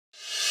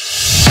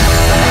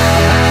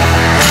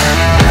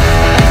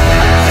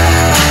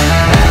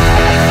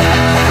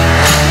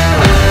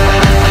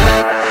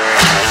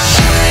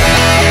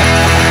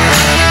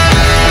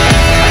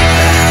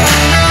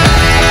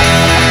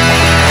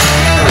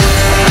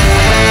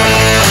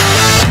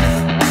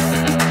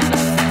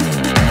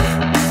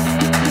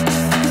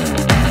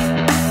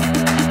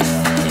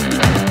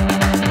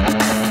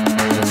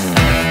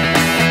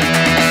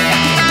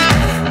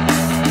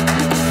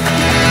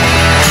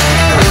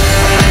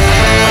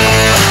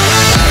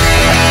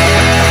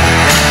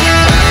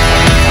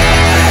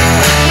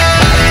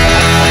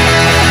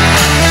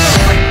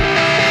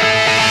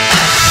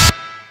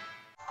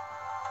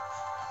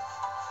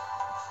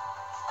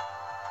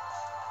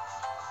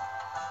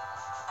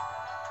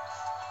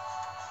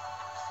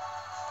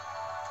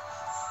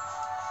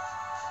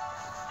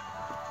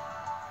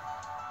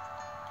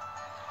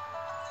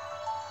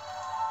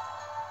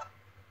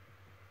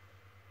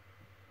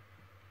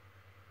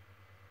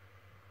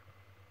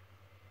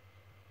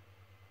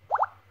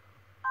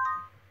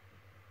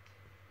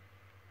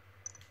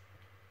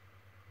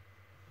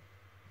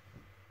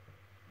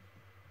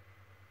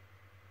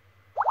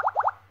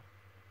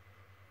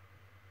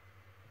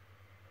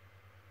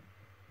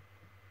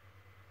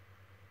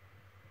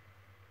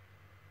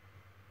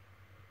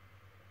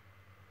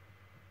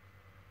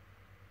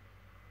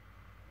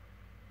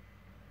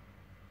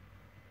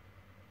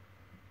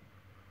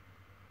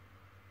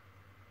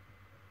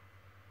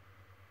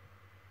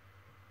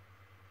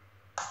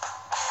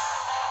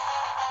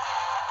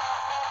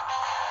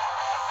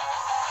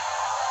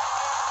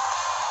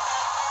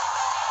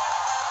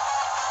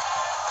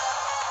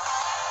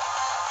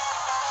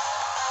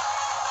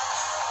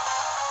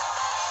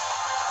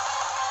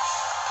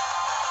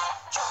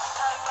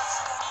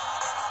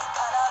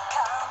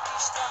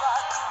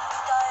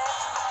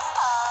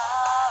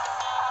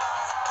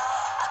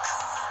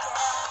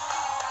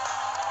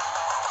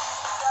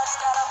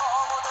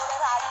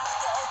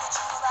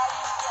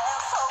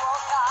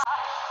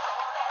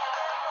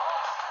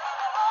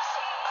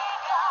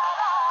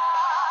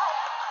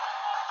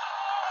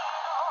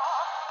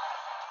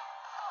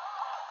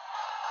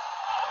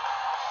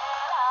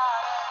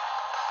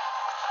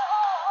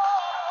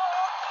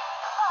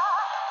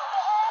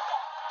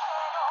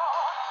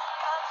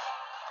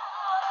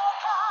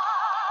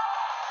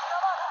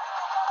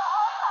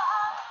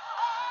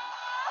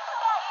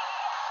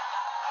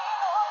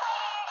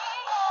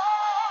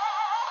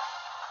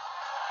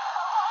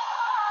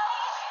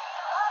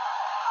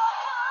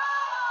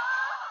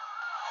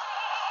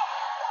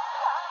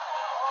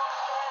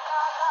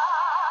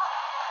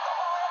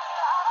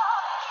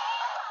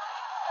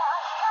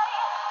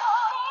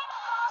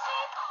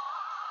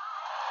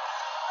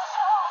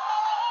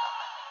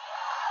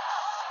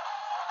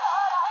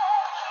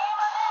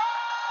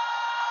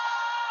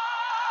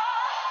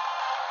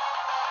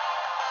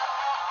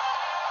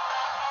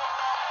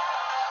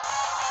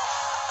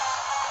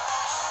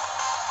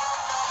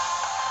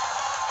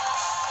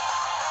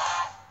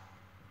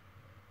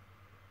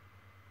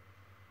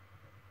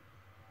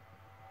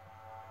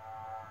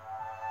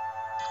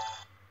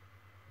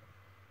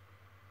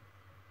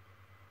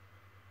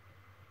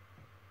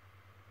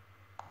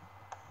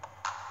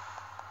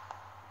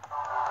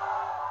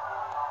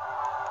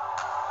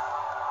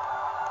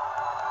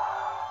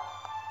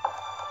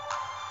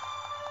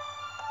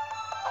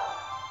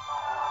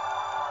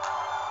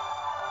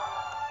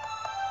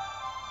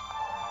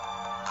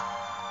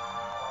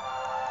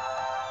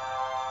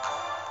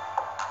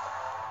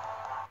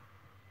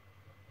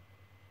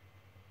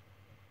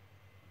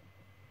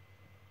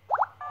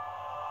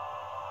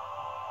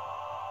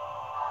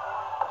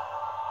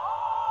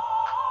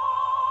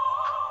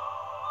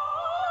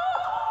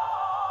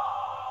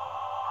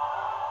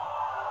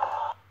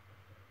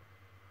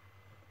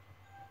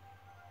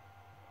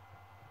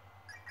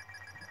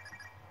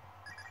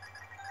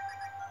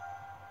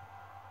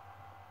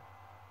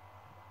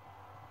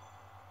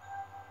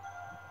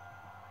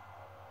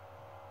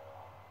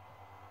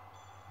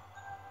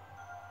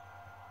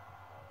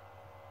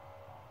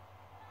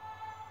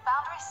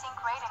Sync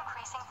rate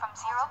increasing from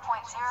 0.003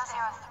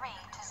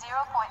 to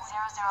 0.005.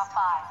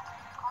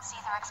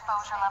 Seether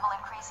exposure level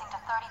increasing to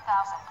 30,000.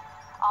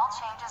 All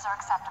changes are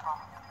acceptable.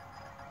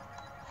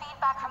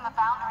 Feedback from the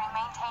boundary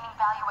maintaining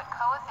value at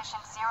coefficient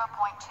 0.2.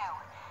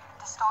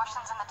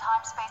 Distortions in the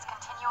time-space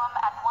continuum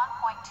at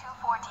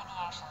 1.24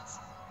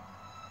 deviations.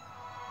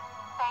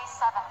 Phase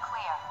 7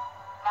 clear.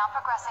 Now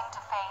progressing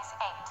to Phase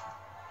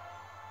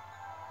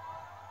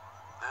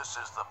 8. This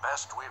is the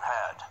best we've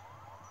had.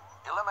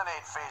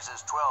 Eliminate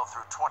phases 12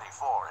 through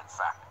 24, in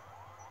fact.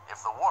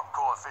 If the warp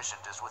coefficient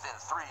is within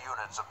 3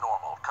 units of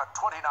normal, cut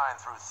 29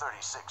 through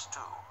 36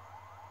 too.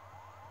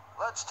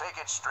 Let's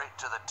take it straight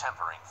to the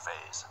tempering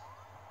phase.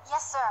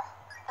 Yes, sir.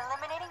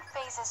 Eliminating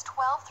phases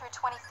 12 through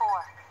 24.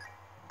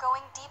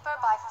 Going deeper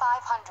by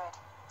 500.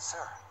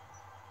 Sir,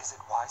 is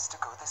it wise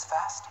to go this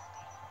fast?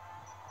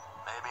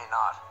 Maybe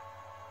not.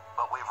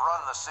 But we've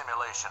run the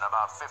simulation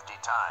about 50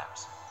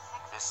 times.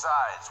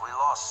 Besides, we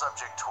lost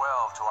Subject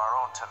 12 to our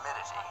own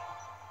timidity.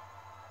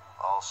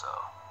 Also,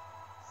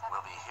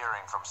 we'll be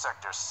hearing from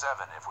Sector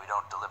 7 if we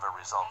don't deliver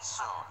results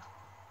soon.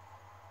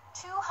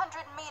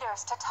 200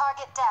 meters to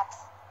target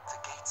depth. The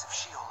gates of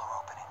Sheol are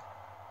opening.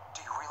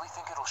 Do you really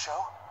think it'll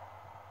show?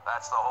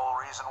 That's the whole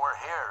reason we're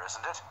here,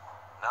 isn't it?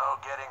 No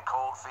getting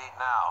cold feet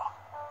now.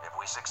 If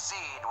we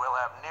succeed, we'll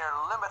have near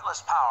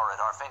limitless power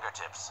at our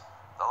fingertips.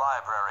 The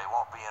library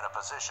won't be in a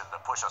position to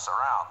push us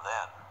around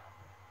then.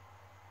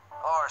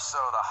 Or so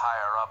the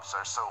higher-ups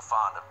are so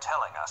fond of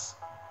telling us.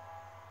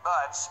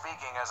 But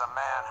speaking as a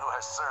man who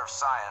has served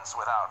science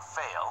without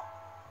fail,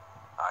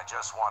 I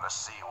just want to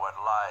see what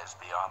lies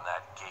beyond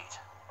that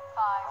gate.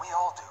 5. We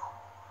all do.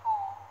 4.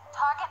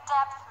 Target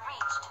depth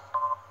reached.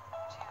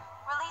 2.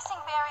 Releasing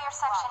barrier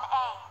section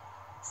A.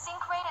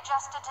 Sync rate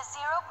adjusted to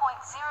 0.001.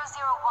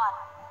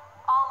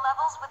 All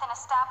levels within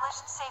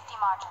established safety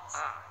margins.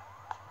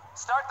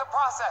 Start the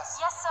process.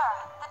 Yes, sir.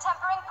 The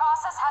tempering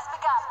process has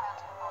begun.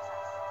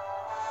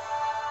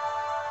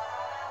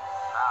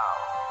 Now,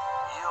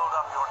 yield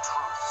up your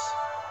truths.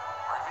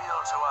 Reveal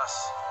to us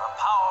the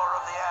power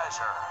of the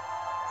Azure.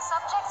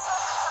 Subject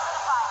circuit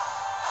solidified.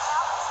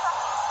 Now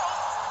constructing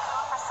stasis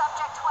cocoon for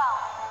Subject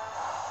 12.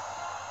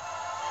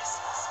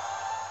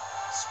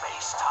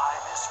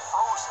 Space-time is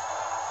frozen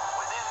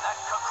within that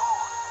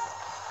cocoon.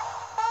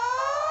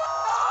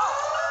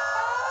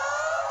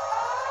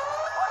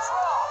 What's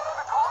wrong?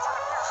 The cauldron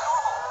appears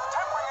normal.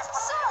 Tempering is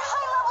Sir,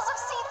 high levels of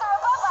Seether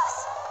above us.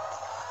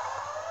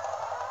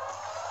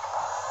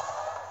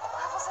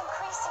 Levels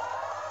increasing.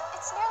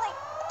 It's nearly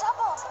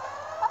doubled.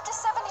 Up to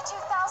 72,000.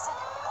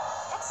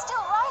 It's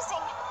still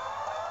rising.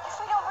 If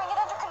we don't bring it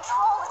under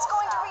control, it's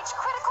going to reach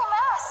critical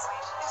mass.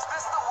 Is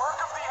this the work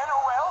of the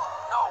NOL?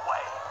 No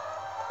way.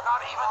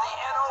 Not even the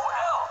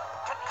NOL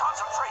can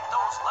concentrate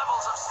those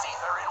levels of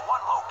Seether in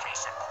one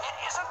location. It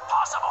isn't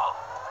possible.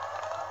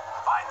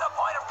 Find the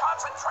point of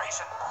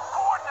concentration.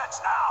 Coordinates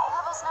now.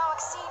 Levels now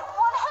exceed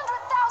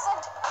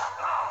 100,000.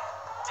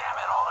 Damn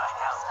it all to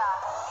hell. Stop.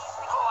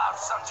 Pull out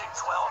Subject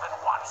 12 at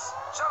once.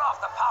 Shut off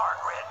the power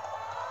grid.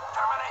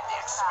 Terminate the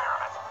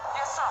experiment.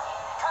 Yes, sir.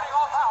 Cutting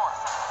all power.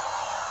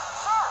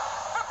 Sir,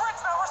 the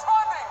grid's not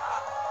responding.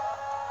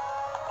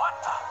 What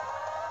the?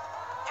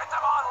 Get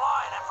them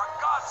online and for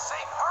God's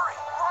sake, hurry.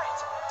 Right.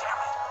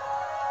 Damn it.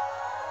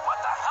 What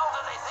the hell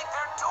do they think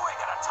they're doing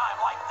at a time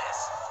like this?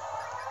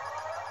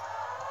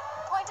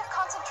 Point of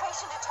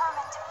concentration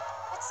determined.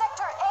 It's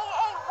sector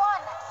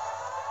AA1.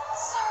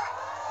 Sir,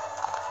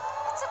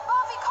 it's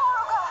above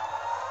Ikaruga.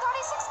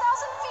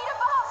 36,000 feet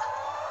above.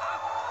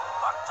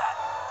 But that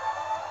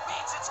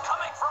means it's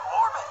coming from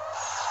orbit.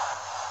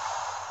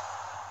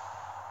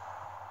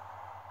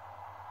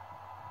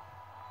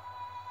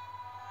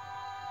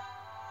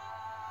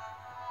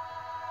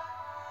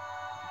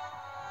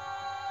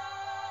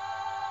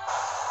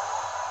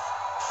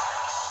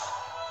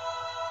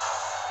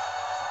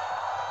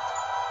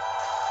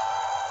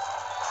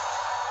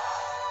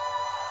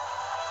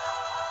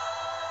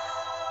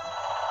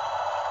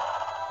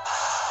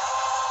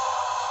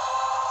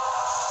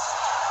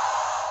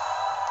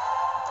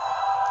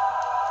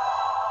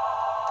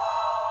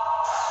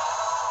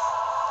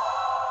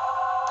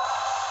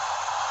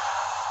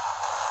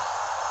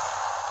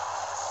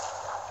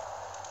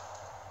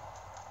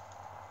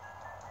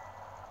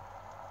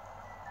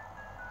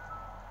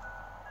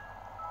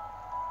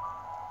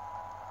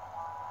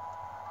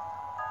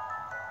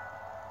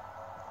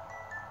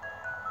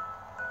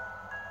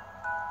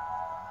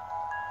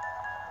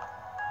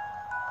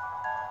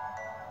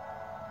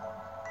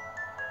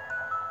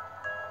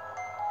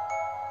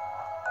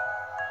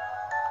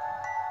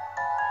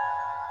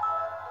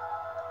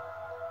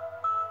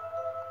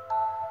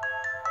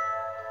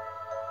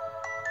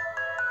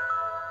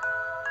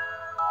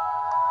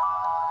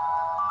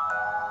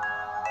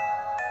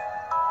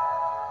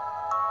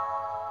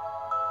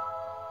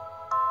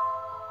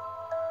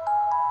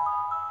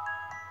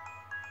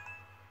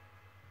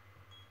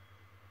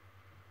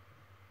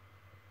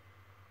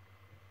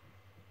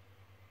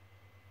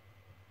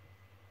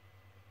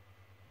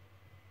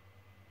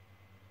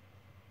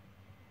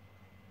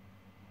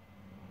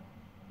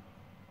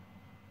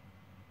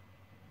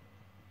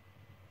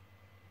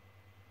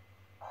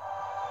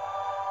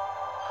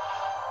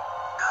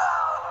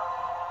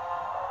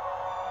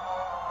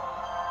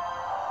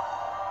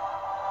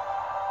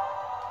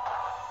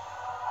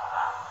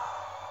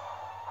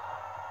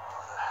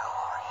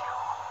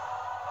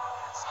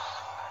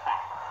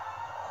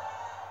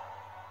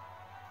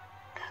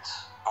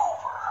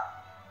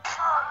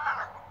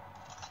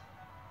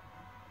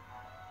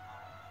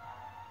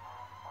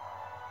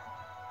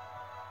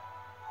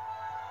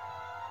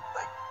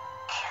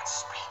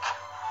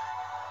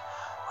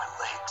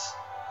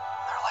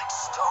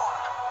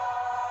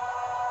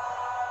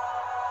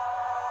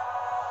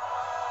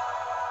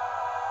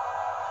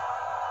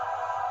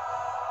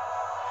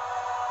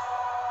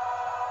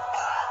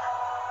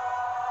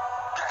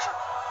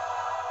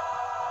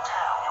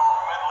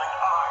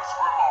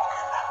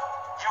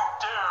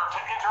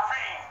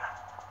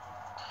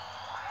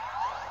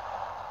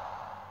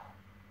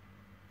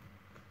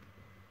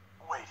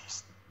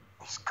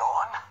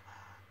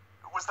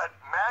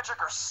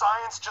 Magic or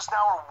science just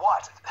now or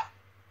what? Can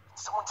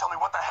someone tell me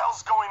what the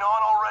hell's going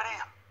on already?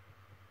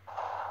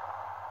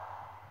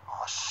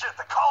 Oh shit,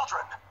 the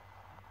cauldron!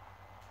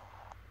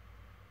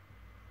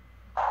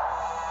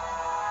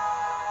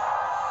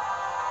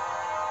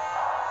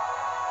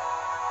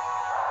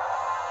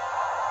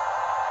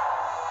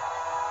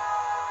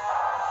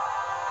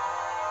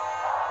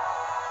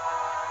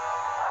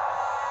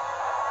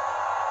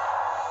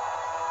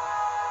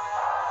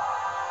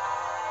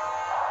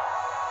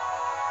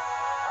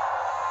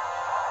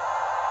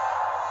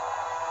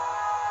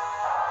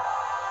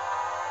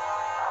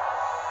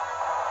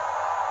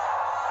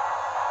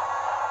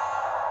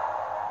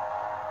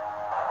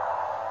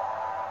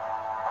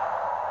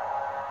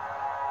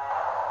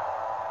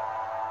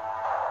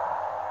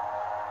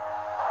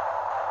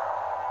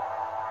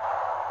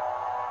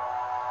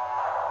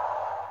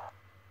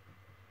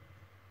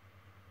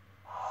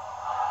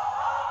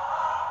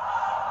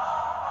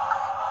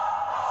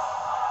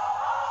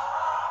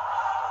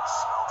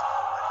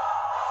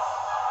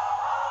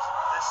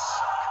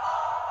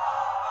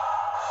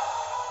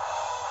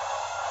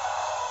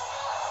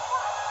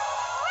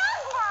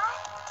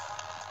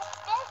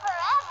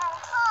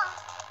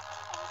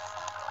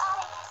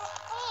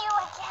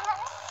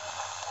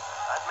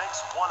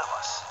 One of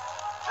us.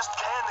 Just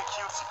can the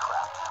cutesy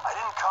crap. I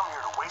didn't come here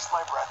to waste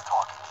my breath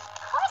talking.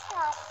 Of course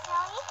not,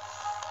 silly.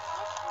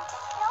 You came to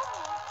kill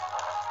me.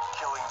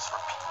 Killing's for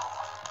people.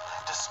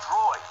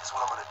 Destroy is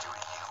what I'm gonna do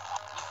to you.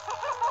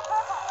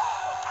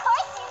 Of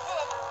course you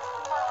did,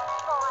 naughty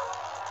boy.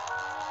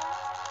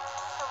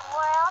 The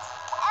world,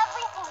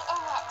 everything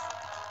in it.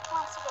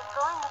 Once you get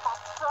going with that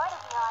sword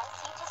of yours,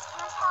 you just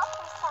can't help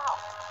yourself.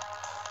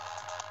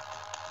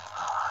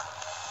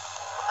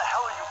 What the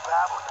hell are you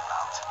babbling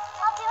about?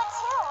 I'll do it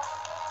too.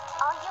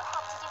 All you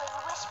have to do is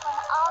wish for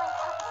an all-encompassing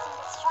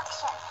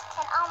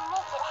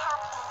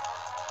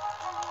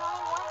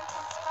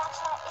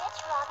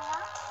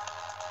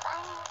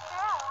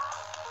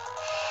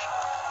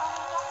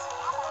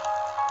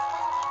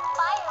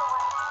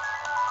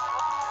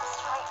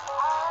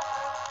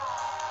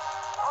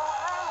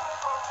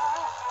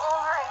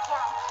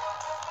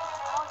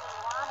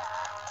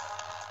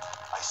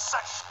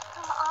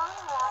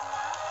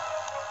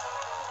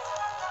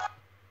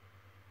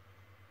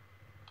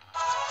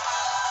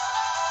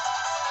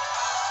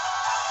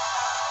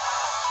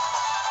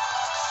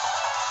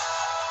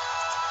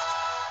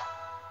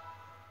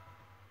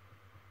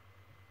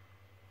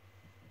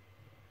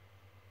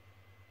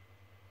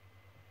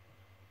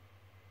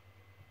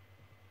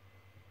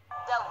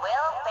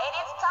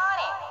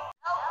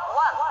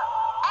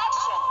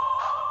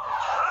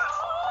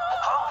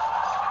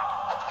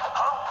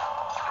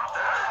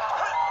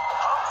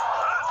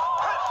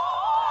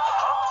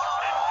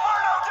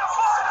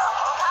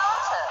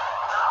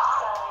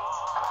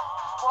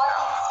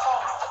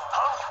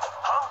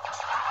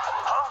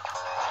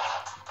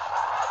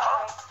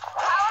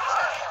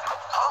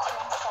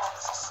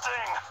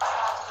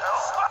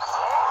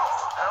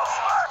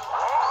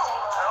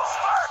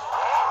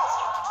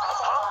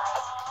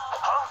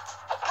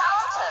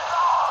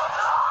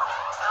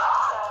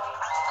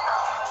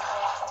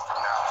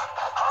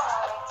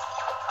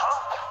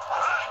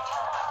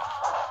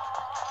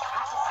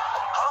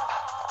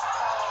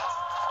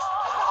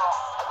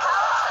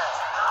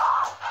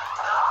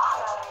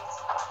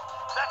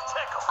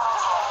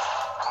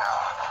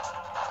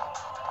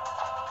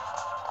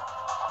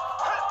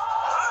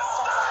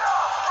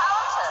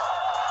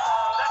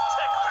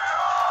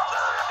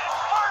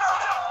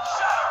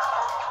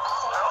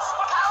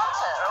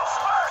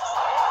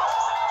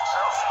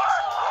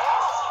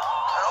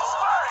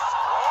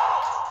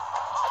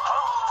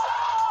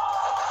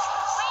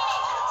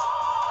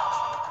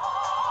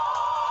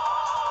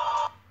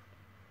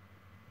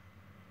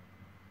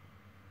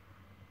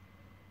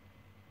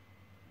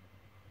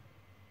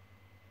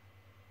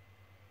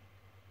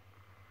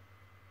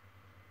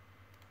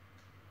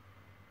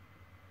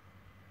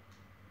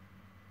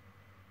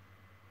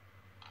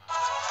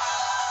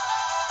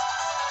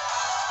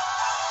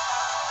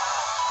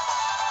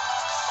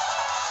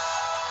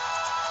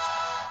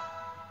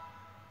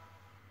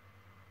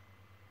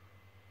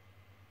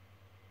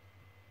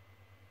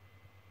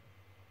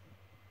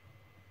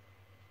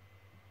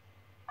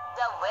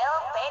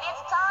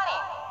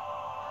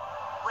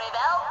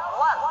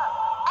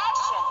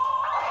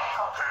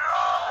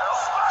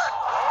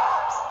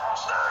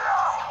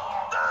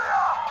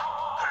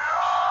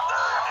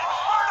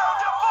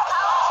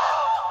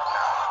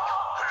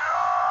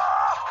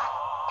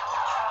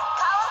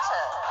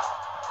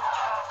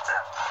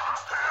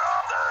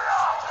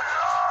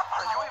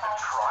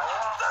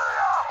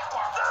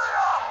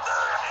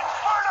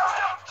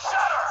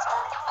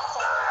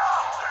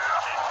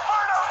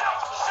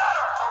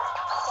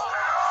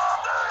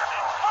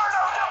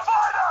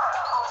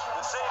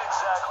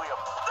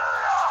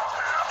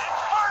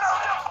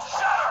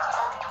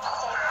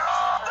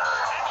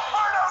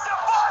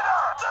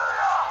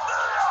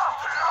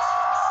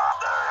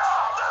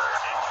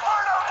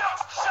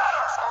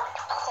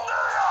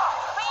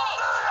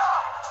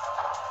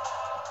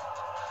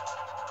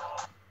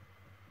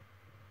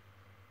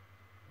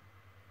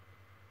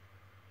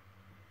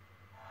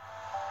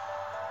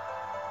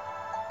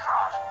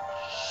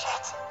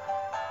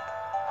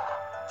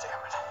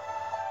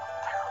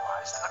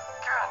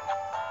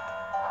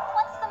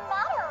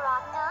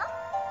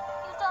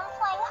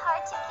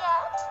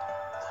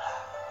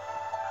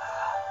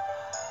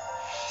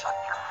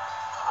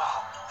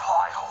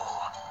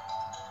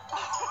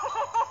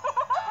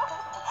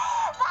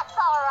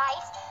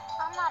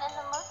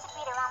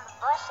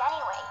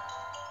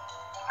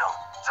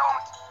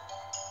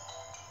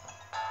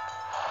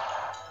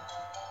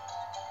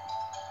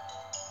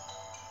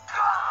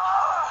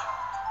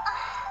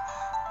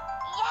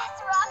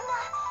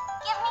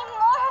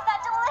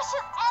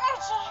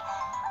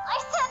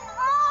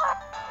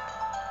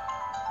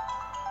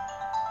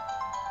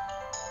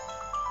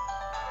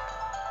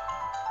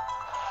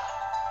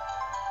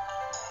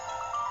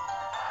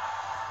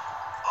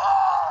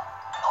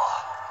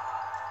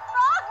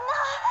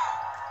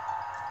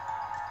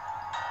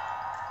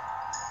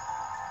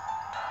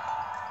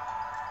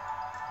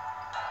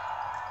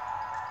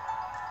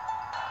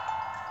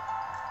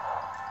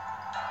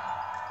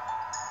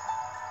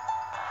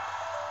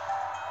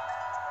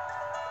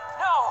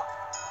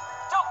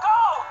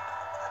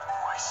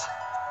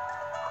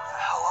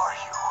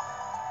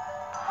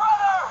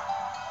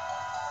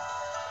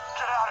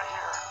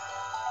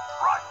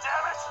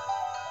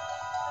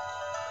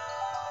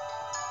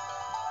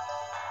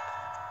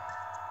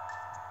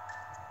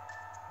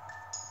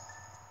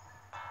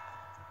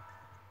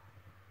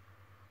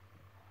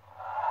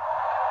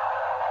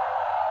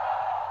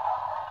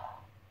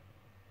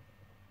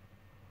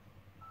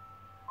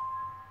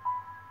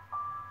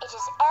It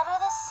is ever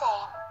the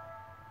same.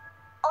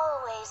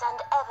 Always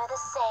and ever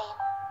the same.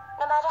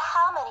 No matter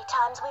how many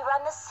times we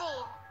run the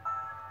scene.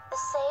 The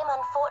same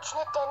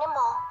unfortunate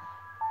denouement.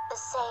 The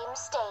same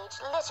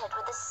stage littered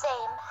with the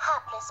same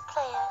hapless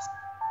players.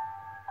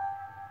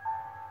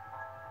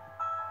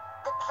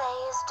 The play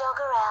is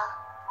doggerel,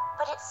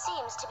 but it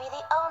seems to be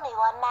the only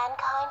one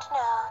mankind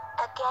knows.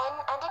 Again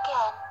and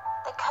again,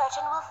 the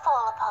curtain will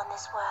fall upon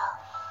this world.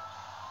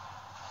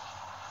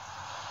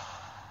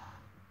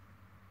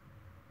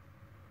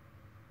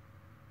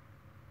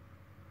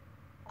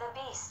 The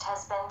beast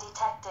has been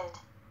detected.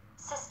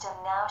 System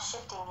now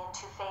shifting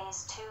into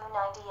phase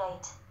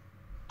 298.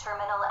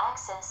 Terminal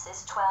access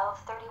is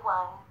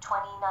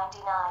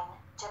 12/31/2099,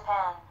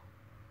 Japan.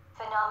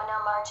 Phenomena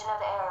margin of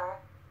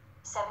error,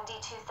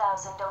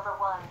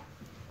 72,000/1.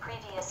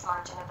 Previous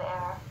margin of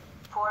error,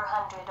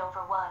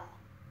 400/1.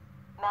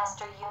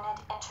 Master unit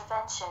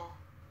intervention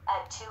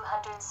at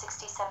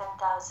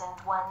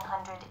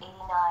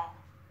 267,189.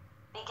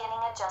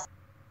 Beginning adjustment.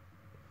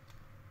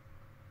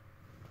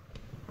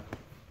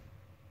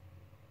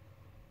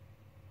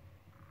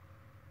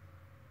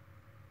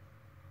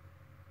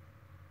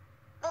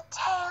 The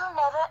tale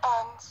never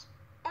ends.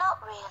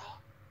 Not really.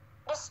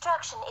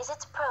 Destruction is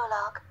its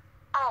prologue,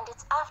 and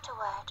its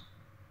afterword.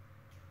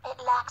 It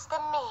lacks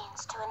the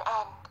means to an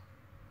end.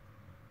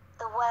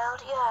 The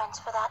world yearns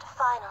for that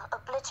final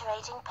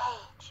obliterating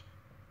page.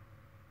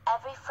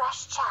 Every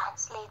fresh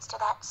chance leads to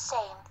that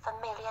same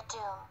familiar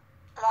doom.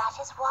 That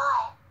is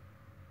why,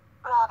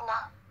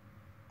 Ragnar,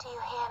 do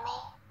you hear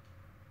me?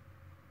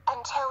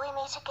 Until we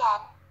meet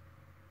again,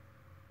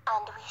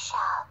 and we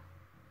shall.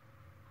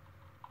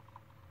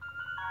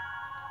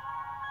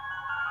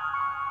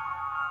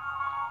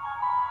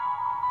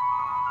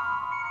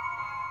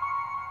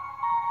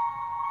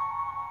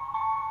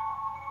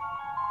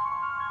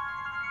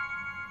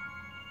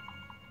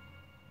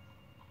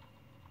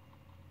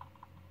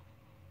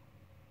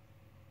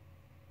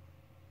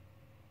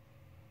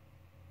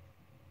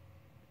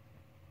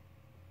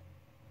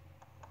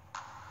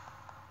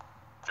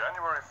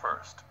 January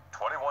 1st,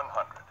 2100,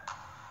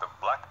 the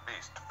Black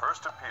Beast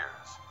first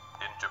appears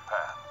in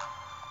Japan.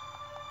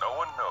 No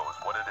one knows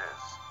what it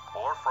is,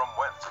 or from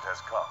whence it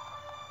has come,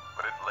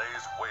 but it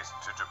lays waste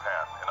to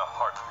Japan in a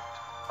heartbeat.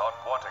 Not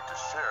wanting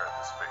to share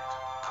this fate,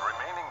 the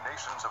remaining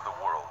nations of the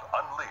world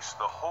unleash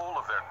the whole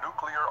of their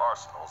nuclear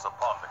arsenals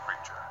upon the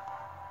creature.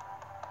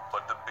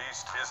 But the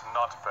beast is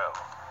not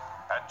felled,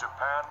 and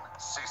Japan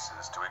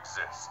ceases to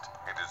exist.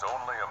 It is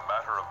only a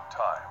matter of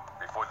time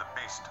before the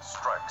beast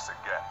strikes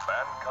again.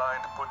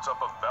 Mankind puts up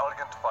a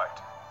valiant fight,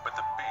 but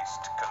the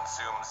beast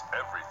consumes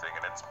everything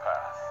in its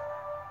path.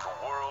 The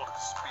world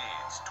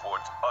speeds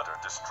towards utter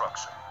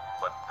destruction.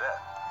 But then,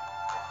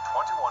 in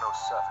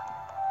 2107,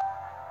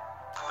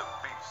 the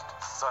beast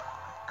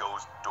suddenly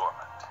goes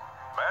dormant.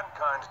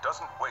 Mankind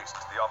doesn't waste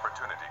the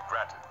opportunity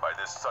granted by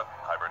this sudden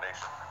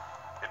hibernation.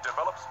 It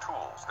develops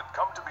tools that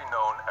come to be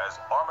known as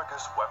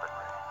Armagus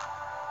weaponry.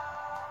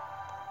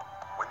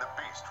 When the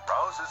beast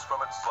rouses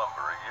from its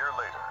slumber a year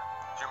later,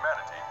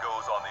 humanity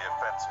goes on the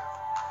offensive,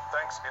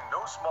 thanks in no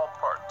small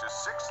part to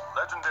 6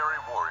 legendary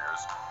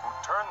warriors who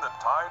turn the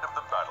tide of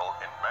the battle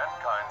in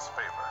mankind's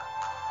favor.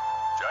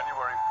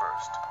 January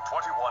 1st,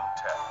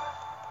 2110.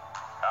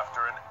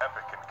 After an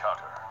epic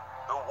encounter,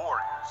 the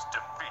warriors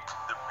defeat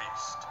the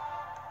beast.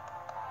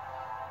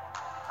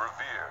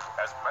 Revered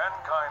as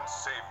mankind's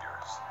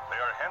saviors, they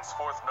are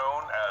henceforth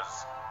known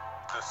as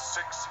the 6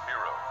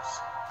 Heroes.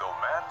 Though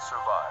man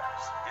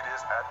survives, it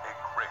is at a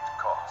great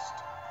cost.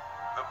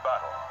 The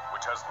battle,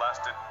 which has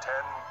lasted 10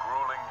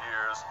 grueling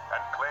years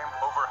and claimed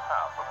over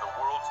half of the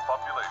world's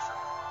population,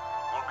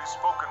 will be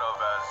spoken of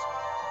as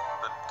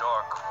the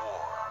Dark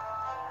War.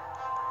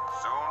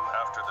 Soon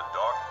after the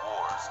Dark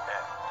War's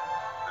end,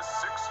 the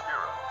 6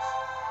 heroes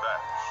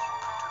vanish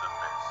into the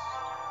mist.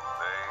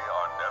 They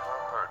are never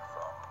heard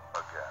from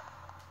again.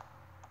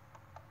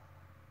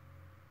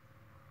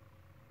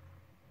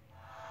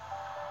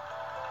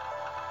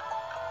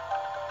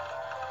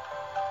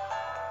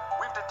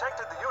 We've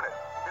detected the unit.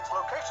 Its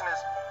location is...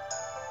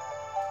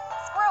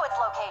 Screw its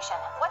location.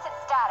 What's its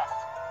status?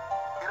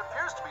 It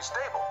appears to be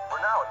stable, for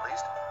now at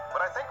least,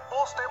 but I think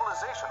full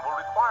stabilization will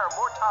require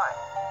more time.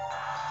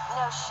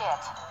 No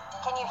shit.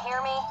 Can you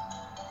hear me?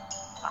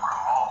 I'm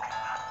remote.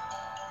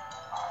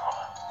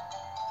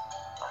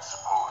 I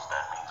suppose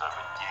that means I've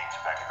been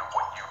yanked back into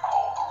what you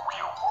call the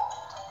real world.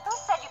 Who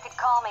said you could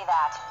call me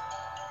that?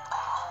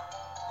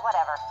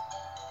 Whatever.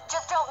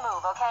 Just don't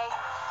move, okay?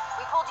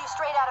 We pulled you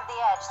straight out of the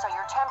edge, so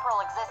your temporal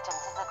existence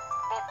is a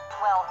bit,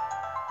 well,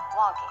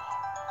 wonky.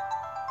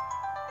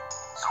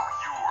 So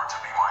you are to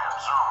be my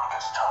observer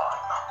this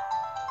time.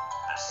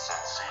 This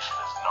sensation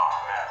is not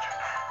magic.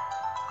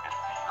 It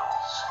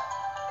feels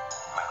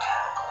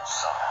mechanical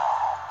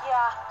somehow.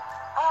 Yeah,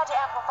 I had to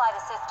amplify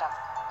the system.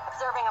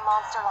 Observing a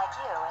monster like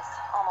you is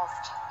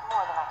almost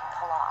more than I can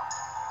pull off.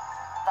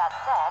 That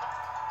said,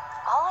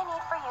 all I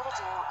need for you to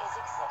do is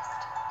exist.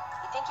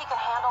 You think you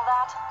can handle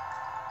that?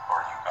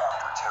 Are you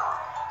after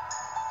terror?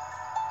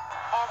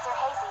 Answer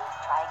hazy.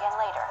 Try again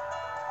later.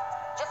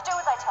 Just do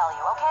as I tell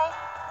you, okay?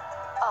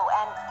 Oh,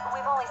 and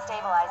we've only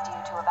stabilized you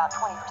to about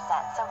 20%,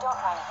 so don't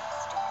try anything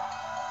stupid.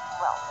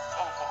 Well,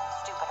 anything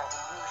stupider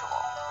than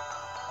usual.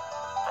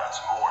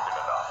 That's more than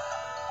enough.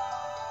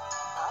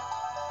 Huh?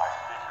 I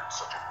figured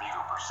such a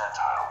meager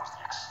percentile was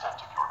the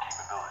extent of your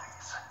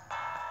capabilities.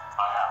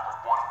 I have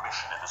but one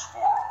mission in this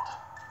world.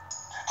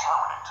 To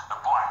terminate the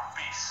Black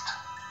Beast.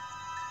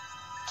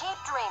 Keep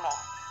dreaming.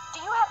 Do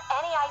you have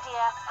any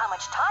idea how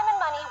much time and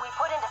money we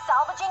put into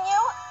salvaging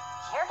you?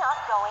 You're not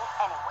going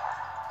anywhere.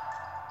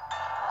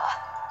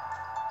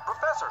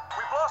 Professor,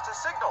 we've lost his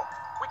signal.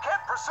 We can't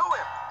pursue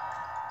him.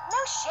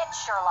 No shit,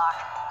 Sherlock.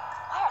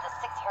 Why are the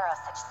 6 heroes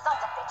such sons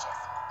of bitches?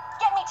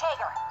 Get me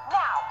Tager,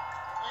 now!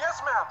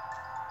 Yes, ma'am.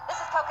 This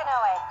is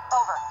Kokinoe.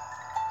 Over.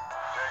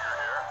 Jaeger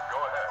here.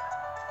 Go ahead.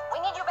 We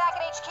need you back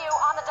at HQ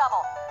on the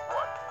double.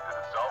 What? Did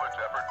the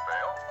salvage effort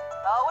fail?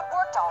 Oh, it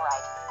worked all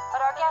right. But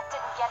our guest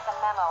didn't get the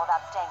memo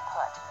about staying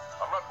put.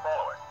 I'm not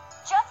following.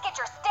 Just get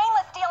your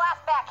stainless steel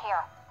ass back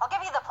here. I'll give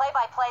you the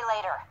play-by-play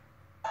later.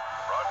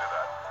 Roger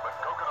that. But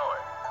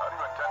Kokinoe, how do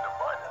you intend to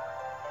find him?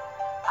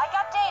 I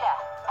got data,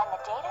 and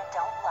the data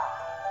don't lie.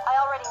 I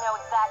already know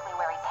exactly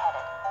where he's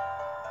headed.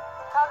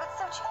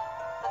 Kagutsuchi,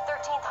 the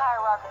 13th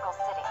hierarchical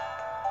city.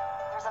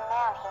 There's a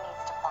man he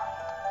needs to find.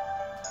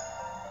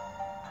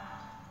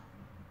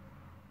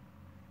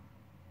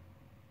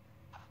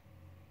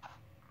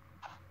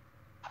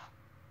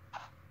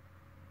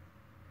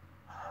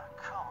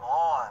 Come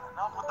on,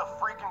 enough with the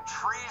freaking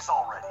trees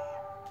already.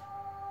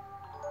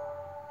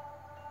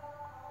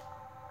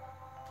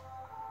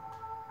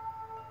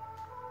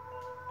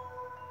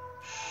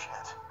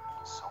 Shit.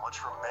 So much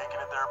for making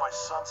it there by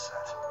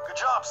sunset. Good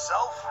job,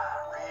 Self.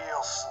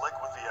 Real slick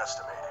with the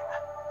estimating.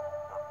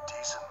 No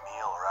decent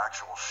meal or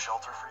actual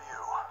shelter for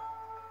you.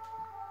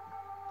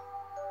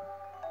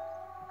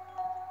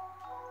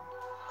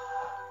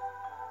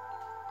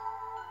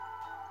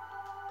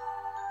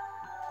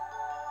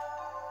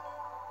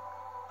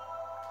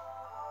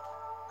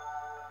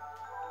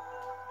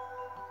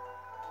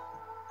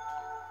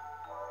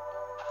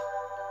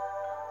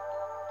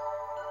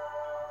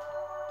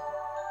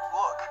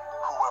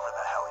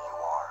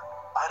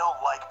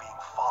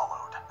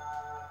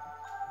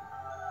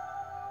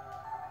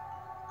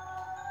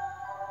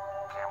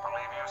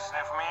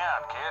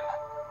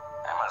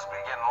 must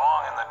be getting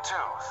long in the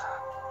tooth.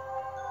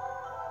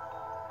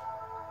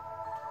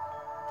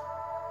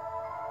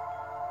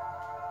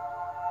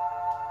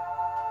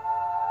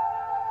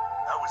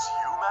 That was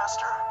you,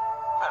 Master?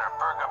 Better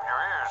perk up your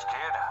ears,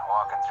 kid.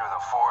 Walking through the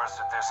forest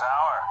at this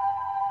hour.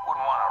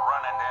 Wouldn't want to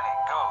run into any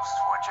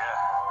ghosts, would you?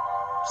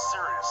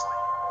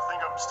 Seriously, think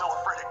I'm still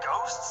afraid of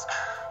ghosts?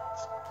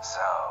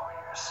 So,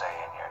 you're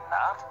saying you're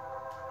not?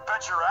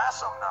 Bet your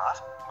ass I'm not.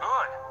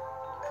 Good.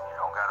 Then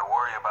you don't gotta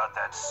worry about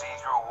that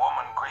see-through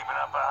woman creeping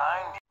up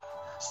behind you.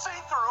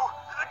 See-through?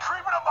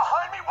 Creeping up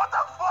behind me? What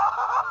the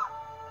fuck?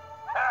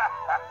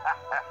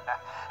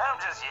 I'm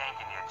just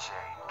yanking your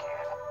chain,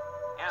 kid.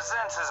 Your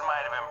senses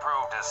might have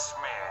improved a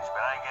smidge,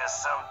 but I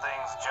guess some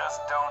things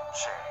just don't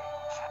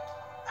change.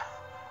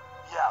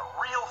 Yeah,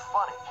 real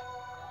funny.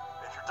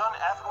 If you're done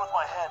effing with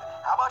my head,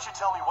 how about you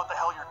tell me what the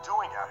hell you're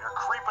doing out here,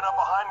 creeping up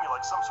behind me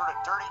like some sort of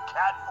dirty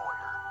cat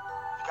voyeur?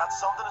 If you got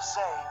something to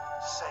say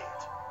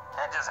it.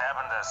 I just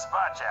happened to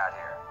spot you out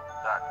here.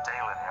 Thought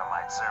tailing you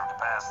might serve to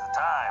pass the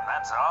time,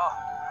 that's all.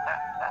 I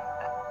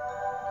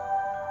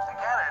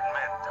gotta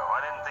admit, though, I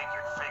didn't think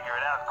you'd figure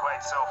it out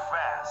quite so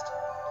fast.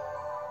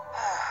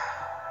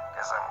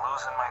 Guess I'm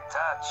losing my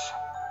touch.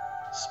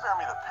 Spare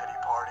me the pity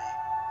party.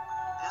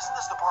 Isn't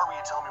this the part where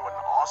you tell me what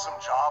an awesome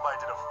job I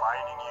did of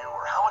finding you,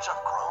 or how much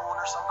I've grown,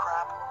 or some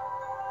crap?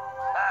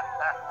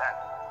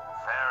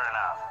 Fair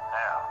enough.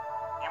 Hell,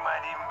 you might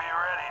even be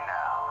ready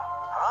now.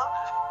 Huh?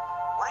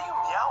 What are you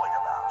meowing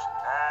about?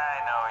 I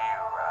know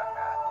you,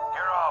 Ragna.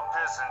 You're all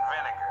piss and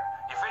vinegar.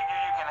 You figure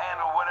you can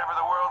handle whatever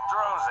the world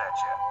throws at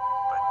you.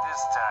 But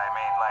this time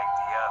ain't like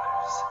the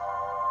others.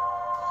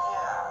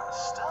 Yeah,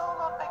 still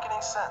not making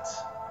any sense.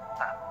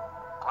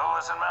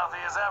 Clueless and mouthy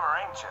as ever,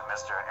 ain't you,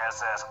 Mr.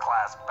 SS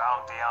Class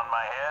Bounty on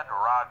my head,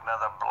 Ragna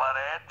the Blood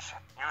Edge?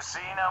 You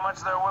seen how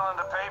much they're willing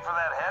to pay for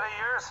that head of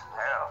yours?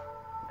 Hell,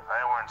 if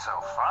I weren't so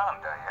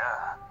fond of you.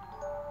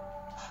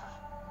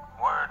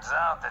 Word's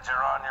out that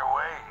you're on your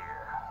way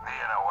here. The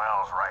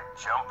NOL's right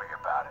jumpy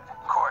about it.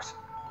 Of course,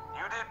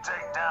 you did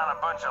take down a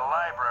bunch of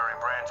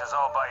library branches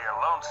all by your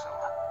lonesome.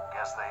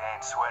 Guess they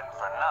ain't sweating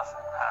for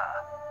nothing,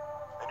 huh?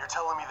 And you're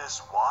telling me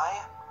this why?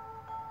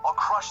 I'll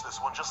crush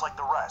this one just like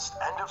the rest.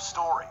 End of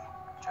story.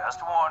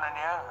 Just warning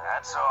you,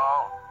 that's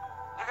all.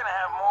 You're gonna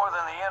have more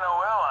than the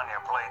NOL on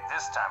your plate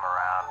this time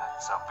around,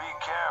 so be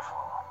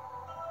careful.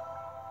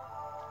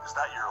 Is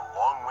that your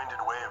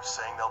long-winded way of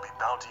saying there'll be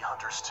bounty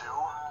hunters too?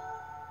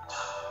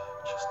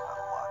 Just out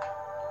of luck.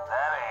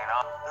 That ain't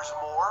all. There's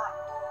more?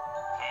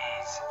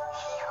 He's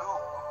Who?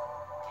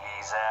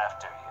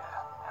 after you,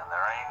 and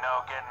there ain't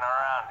no getting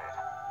around it.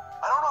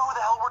 I don't know who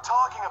the hell we're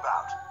talking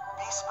about.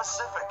 Be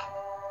specific.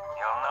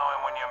 You'll know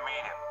him when you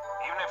meet him,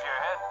 even if your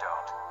head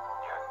don't.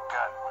 Your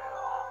gut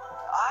will.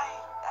 I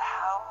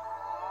have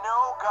no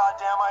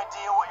goddamn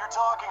idea what you're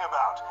talking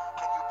about.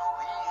 Can you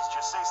please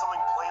just say something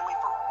plainly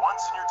for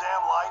once in your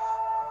damn life?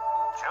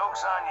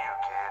 Joke's on you,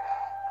 kid.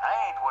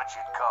 I ain't what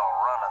you'd call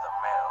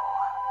run-of-the-mill.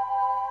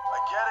 I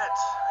get it.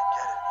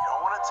 You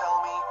don't want to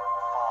tell me?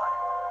 Fine.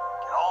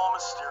 Get all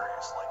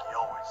mysterious like you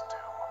always do.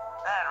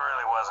 That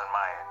really wasn't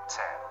my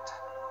intent.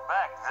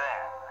 Back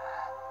then.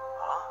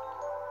 Huh?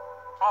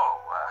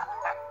 Oh,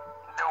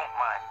 don't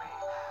mind me.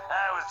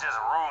 I was just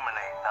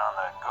ruminating on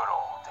the good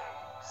old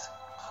days.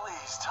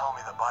 Please tell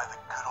me that by the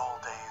good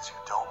old days you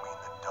don't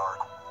mean the Dark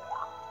War.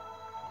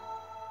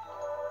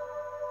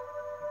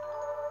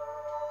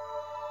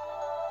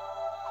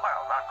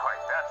 Well, not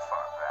quite that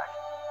far back.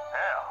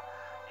 Hell,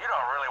 you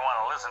don't really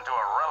want to listen to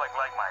a relic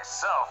like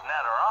myself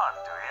natter on,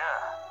 do you?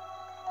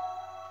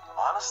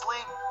 Honestly,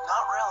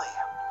 not really.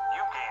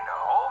 You've gained a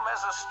whole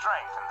mess of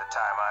strength in the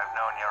time I've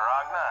known you,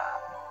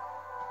 Ragna.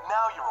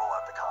 Now you roll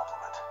out the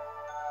compliment.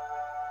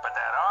 But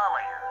that arm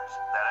of yours,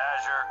 that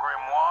azure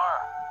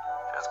grimoire,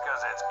 just 'cause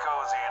it's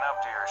cozy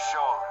enough to your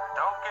shoulder,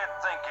 don't get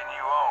thinking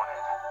you own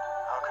it.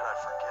 How could I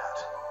forget?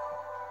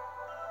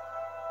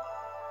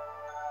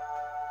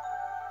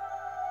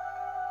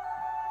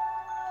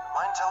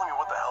 Mind telling me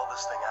what the hell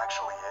this thing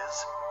actually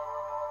is?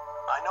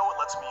 I know it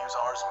lets me use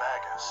Ars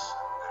Magus.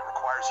 It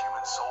requires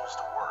human souls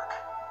to work.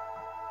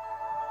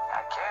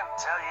 I can't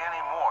tell you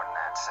any more than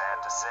that,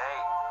 sad to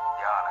say.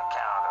 On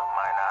account of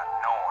my not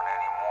knowing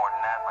any more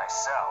than that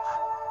myself.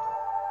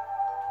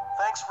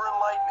 Thanks for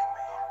enlightening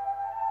me.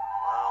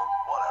 Well,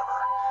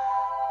 whatever.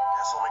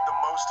 Guess I'll make the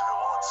most of it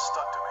while it's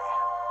stuck to me.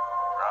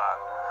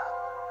 Ragna.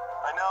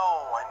 I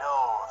know.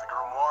 The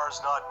grimoire's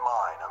not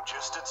mine. I'm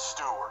just its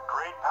steward.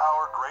 Great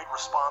power, great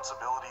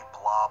responsibility,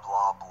 blah,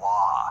 blah,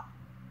 blah.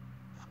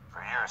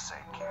 For your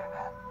sake, kid,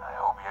 I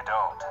hope you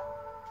don't.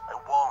 I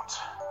won't.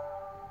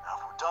 Now,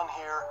 if we're done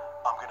here,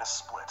 I'm gonna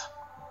split.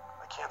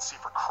 I can't see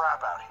for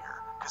crap out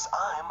here, 'cause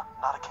I'm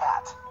not a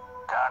cat.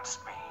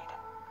 Godspeed.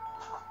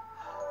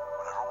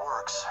 Whatever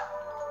works.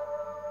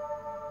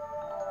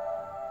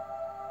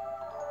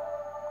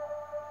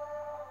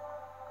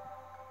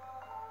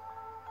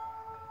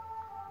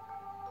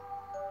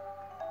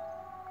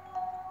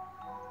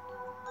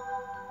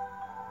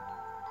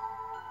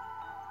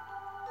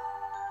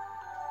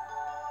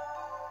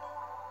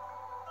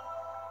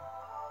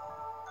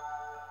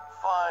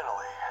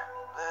 Finally.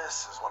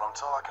 This is what I'm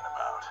talking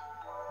about.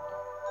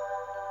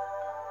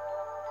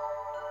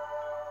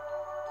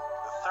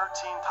 The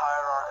 13th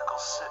hierarchical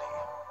city,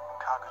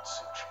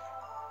 Kagutsuchi.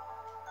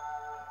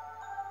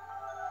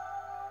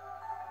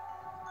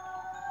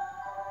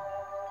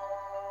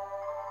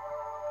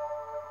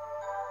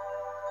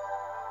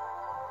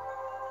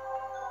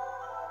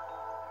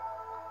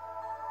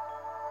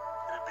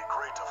 It'd be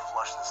great to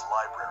flush this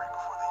library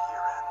before the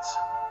year ends.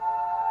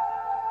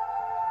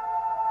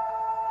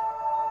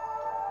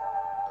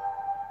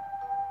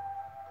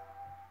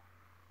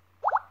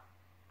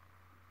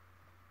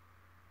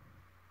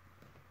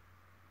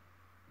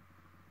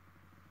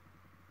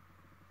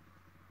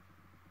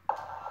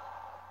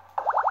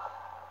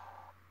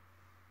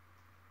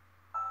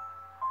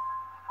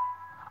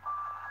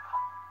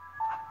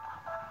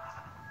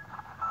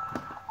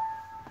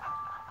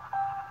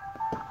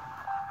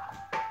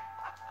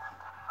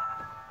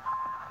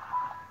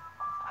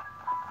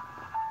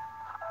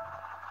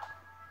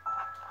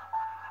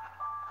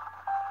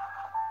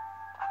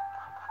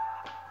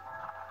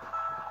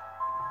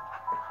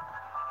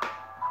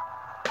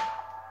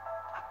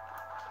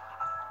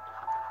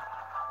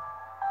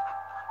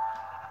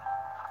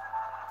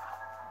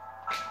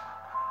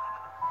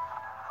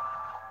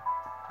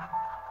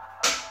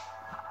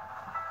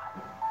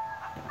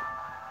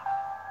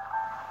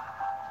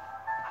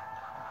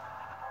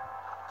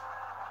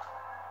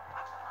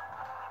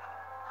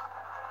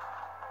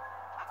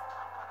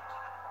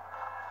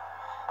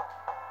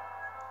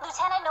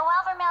 Lieutenant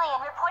Noel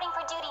Vermillion reporting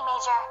for duty,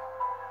 Major.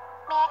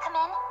 May I come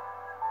in?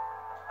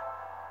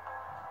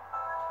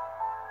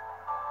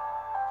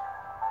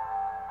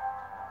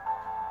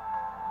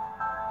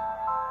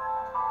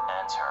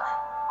 Enter.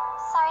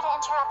 Sorry to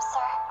interrupt,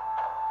 sir.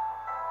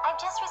 I've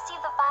just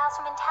received the files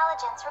from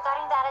intelligence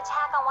regarding that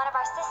attack on one of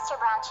our sister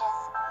branches.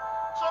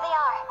 Here they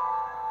are.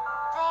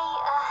 They,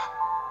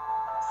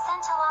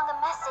 sent along a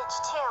message,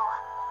 too.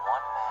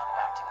 One man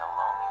acting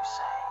alone, you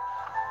say?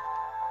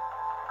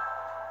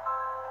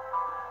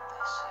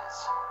 This is...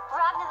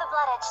 Ragnar the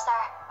Blood Edge,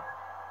 sir.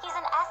 He's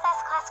an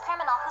SS-class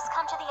criminal who's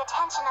come to the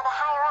attention of the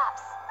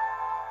higher-ups.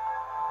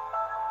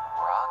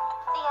 Ragnar?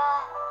 The,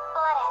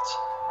 Blood Edge.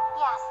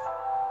 Yes.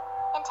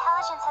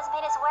 Intelligence has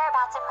made his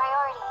whereabouts a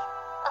priority.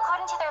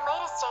 According to their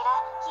latest data,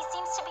 he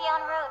seems to be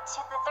en route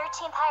to the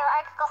 13th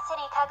hierarchical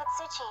city,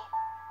 Kagutsuchi.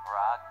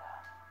 Ragnar.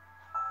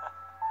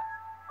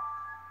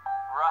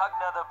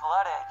 Ragnar the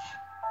Blood Edge.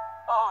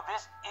 Oh,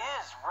 this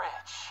is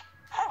rich.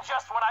 And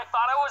just when I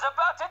thought I was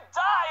about to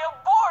die of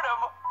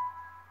boredom.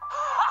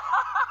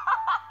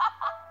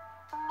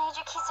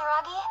 Major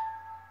Kisaragi?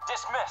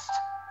 Dismissed.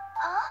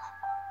 Huh?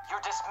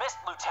 You're dismissed,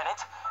 Lieutenant.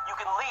 You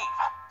can leave,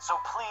 so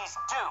please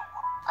do.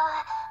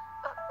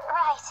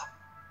 Right.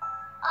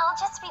 I'll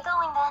just be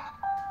going then.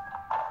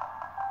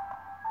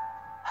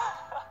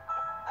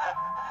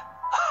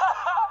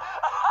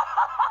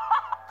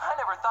 I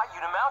never thought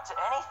you'd amount to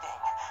anything.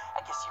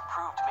 I guess you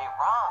proved me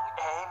wrong,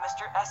 eh,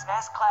 Mr.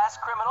 SS-class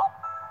criminal?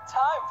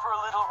 Time for a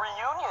little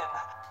reunion.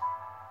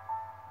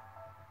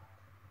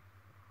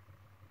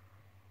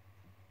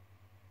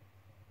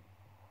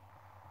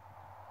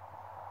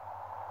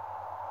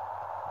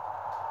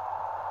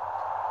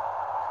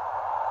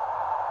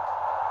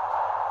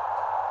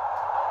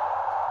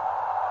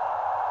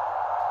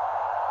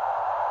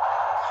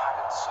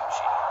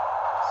 Kagutsuchi.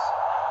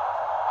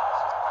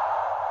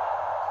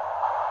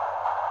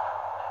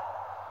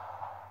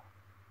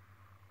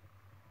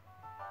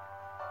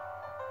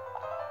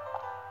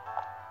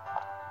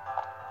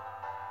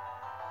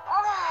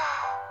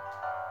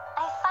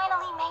 I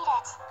finally made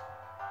it.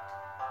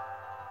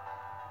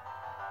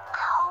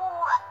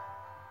 Ow!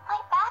 My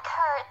back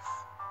hurts,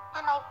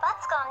 and my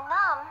butt's gone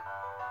numb.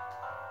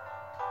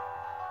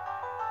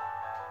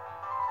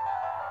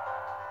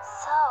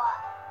 So,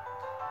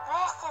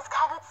 this is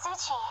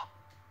Kagutsuchi.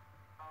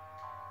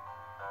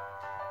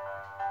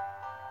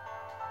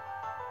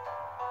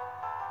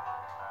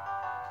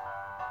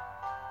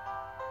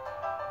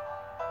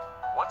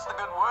 What's the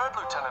good word,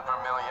 Lieutenant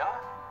Vermillion?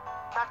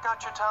 Cat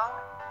got your tongue?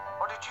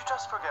 Or did you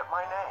just forget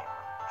my name?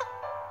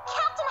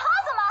 Captain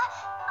Hazama!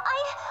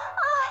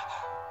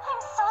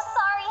 I'm so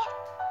sorry.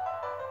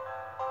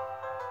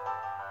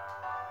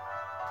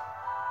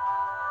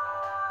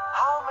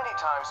 How many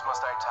times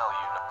must I tell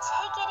you?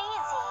 Take it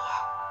easy.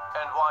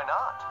 And why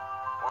not?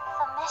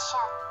 The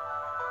mission.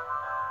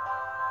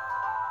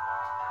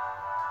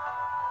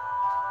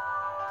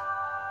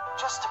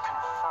 Just to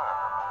confirm.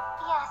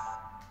 Yes.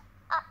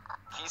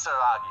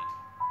 Kisaragi.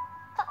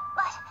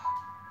 But...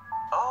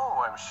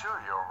 Oh, I'm sure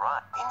you're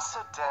right.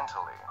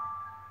 Incidentally,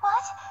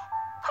 What?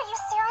 Are you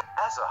serious?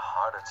 as a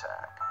heart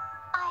attack,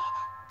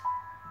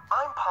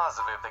 I'm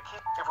positive that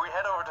if we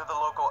head over to the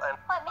local and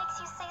What makes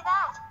you say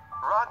that?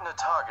 Ragnar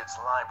targets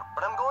library,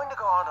 but I'm going to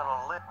go out on a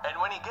limb. And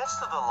when he gets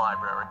to the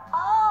library,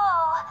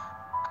 Oh...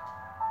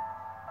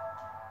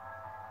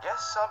 yes,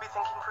 I'll be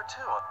thinking for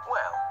two.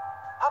 Well,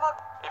 how about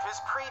if his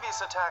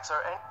previous attacks are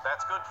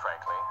that's good,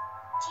 frankly.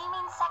 Do you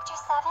mean Sector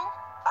 7?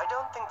 I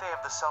don't think they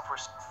have the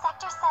self-respect.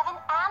 Sector 7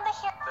 and the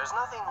hero... There's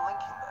nothing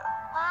linking them.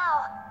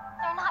 Wow.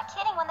 They're not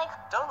kidding when they...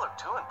 Don't look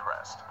too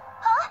impressed.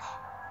 Huh?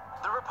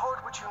 The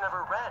report which you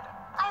never read.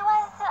 I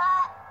was,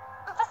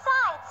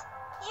 besides,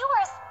 you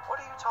were... What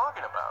are you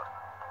talking about?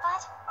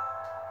 But...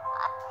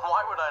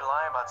 Why would I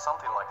lie about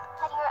something like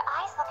that? But your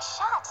eyes look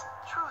shut.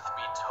 Truth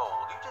be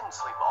told, you didn't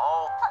sleep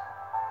all...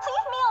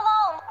 Leave me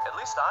alone. At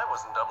least I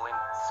wasn't doubling...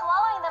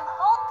 Swallowing them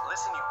whole...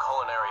 Listen, you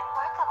culinary...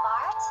 Work of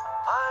art?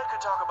 I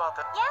could talk about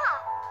that. Yeah.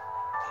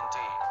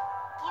 Indeed.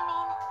 You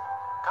mean...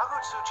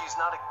 Kagutsuchi's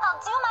not a...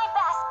 I'll do my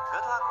best.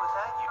 Good luck with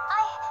that, you...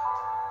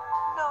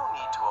 No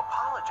need to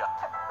apologize.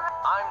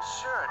 I'm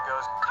sure it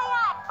goes...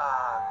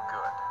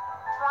 Good.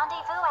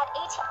 Rendezvous at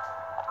 18...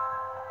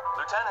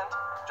 Lieutenant,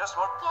 just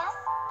one... Yes?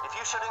 If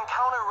you should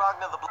encounter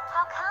Ragna the Blue...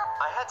 How come?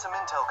 I had some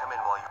intel come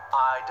in while you...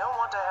 I don't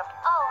want to have to...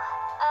 Oh,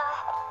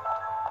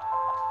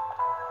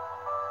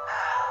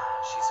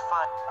 She's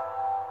fine.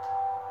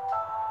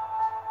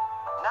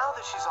 Now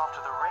that she's off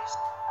to the race...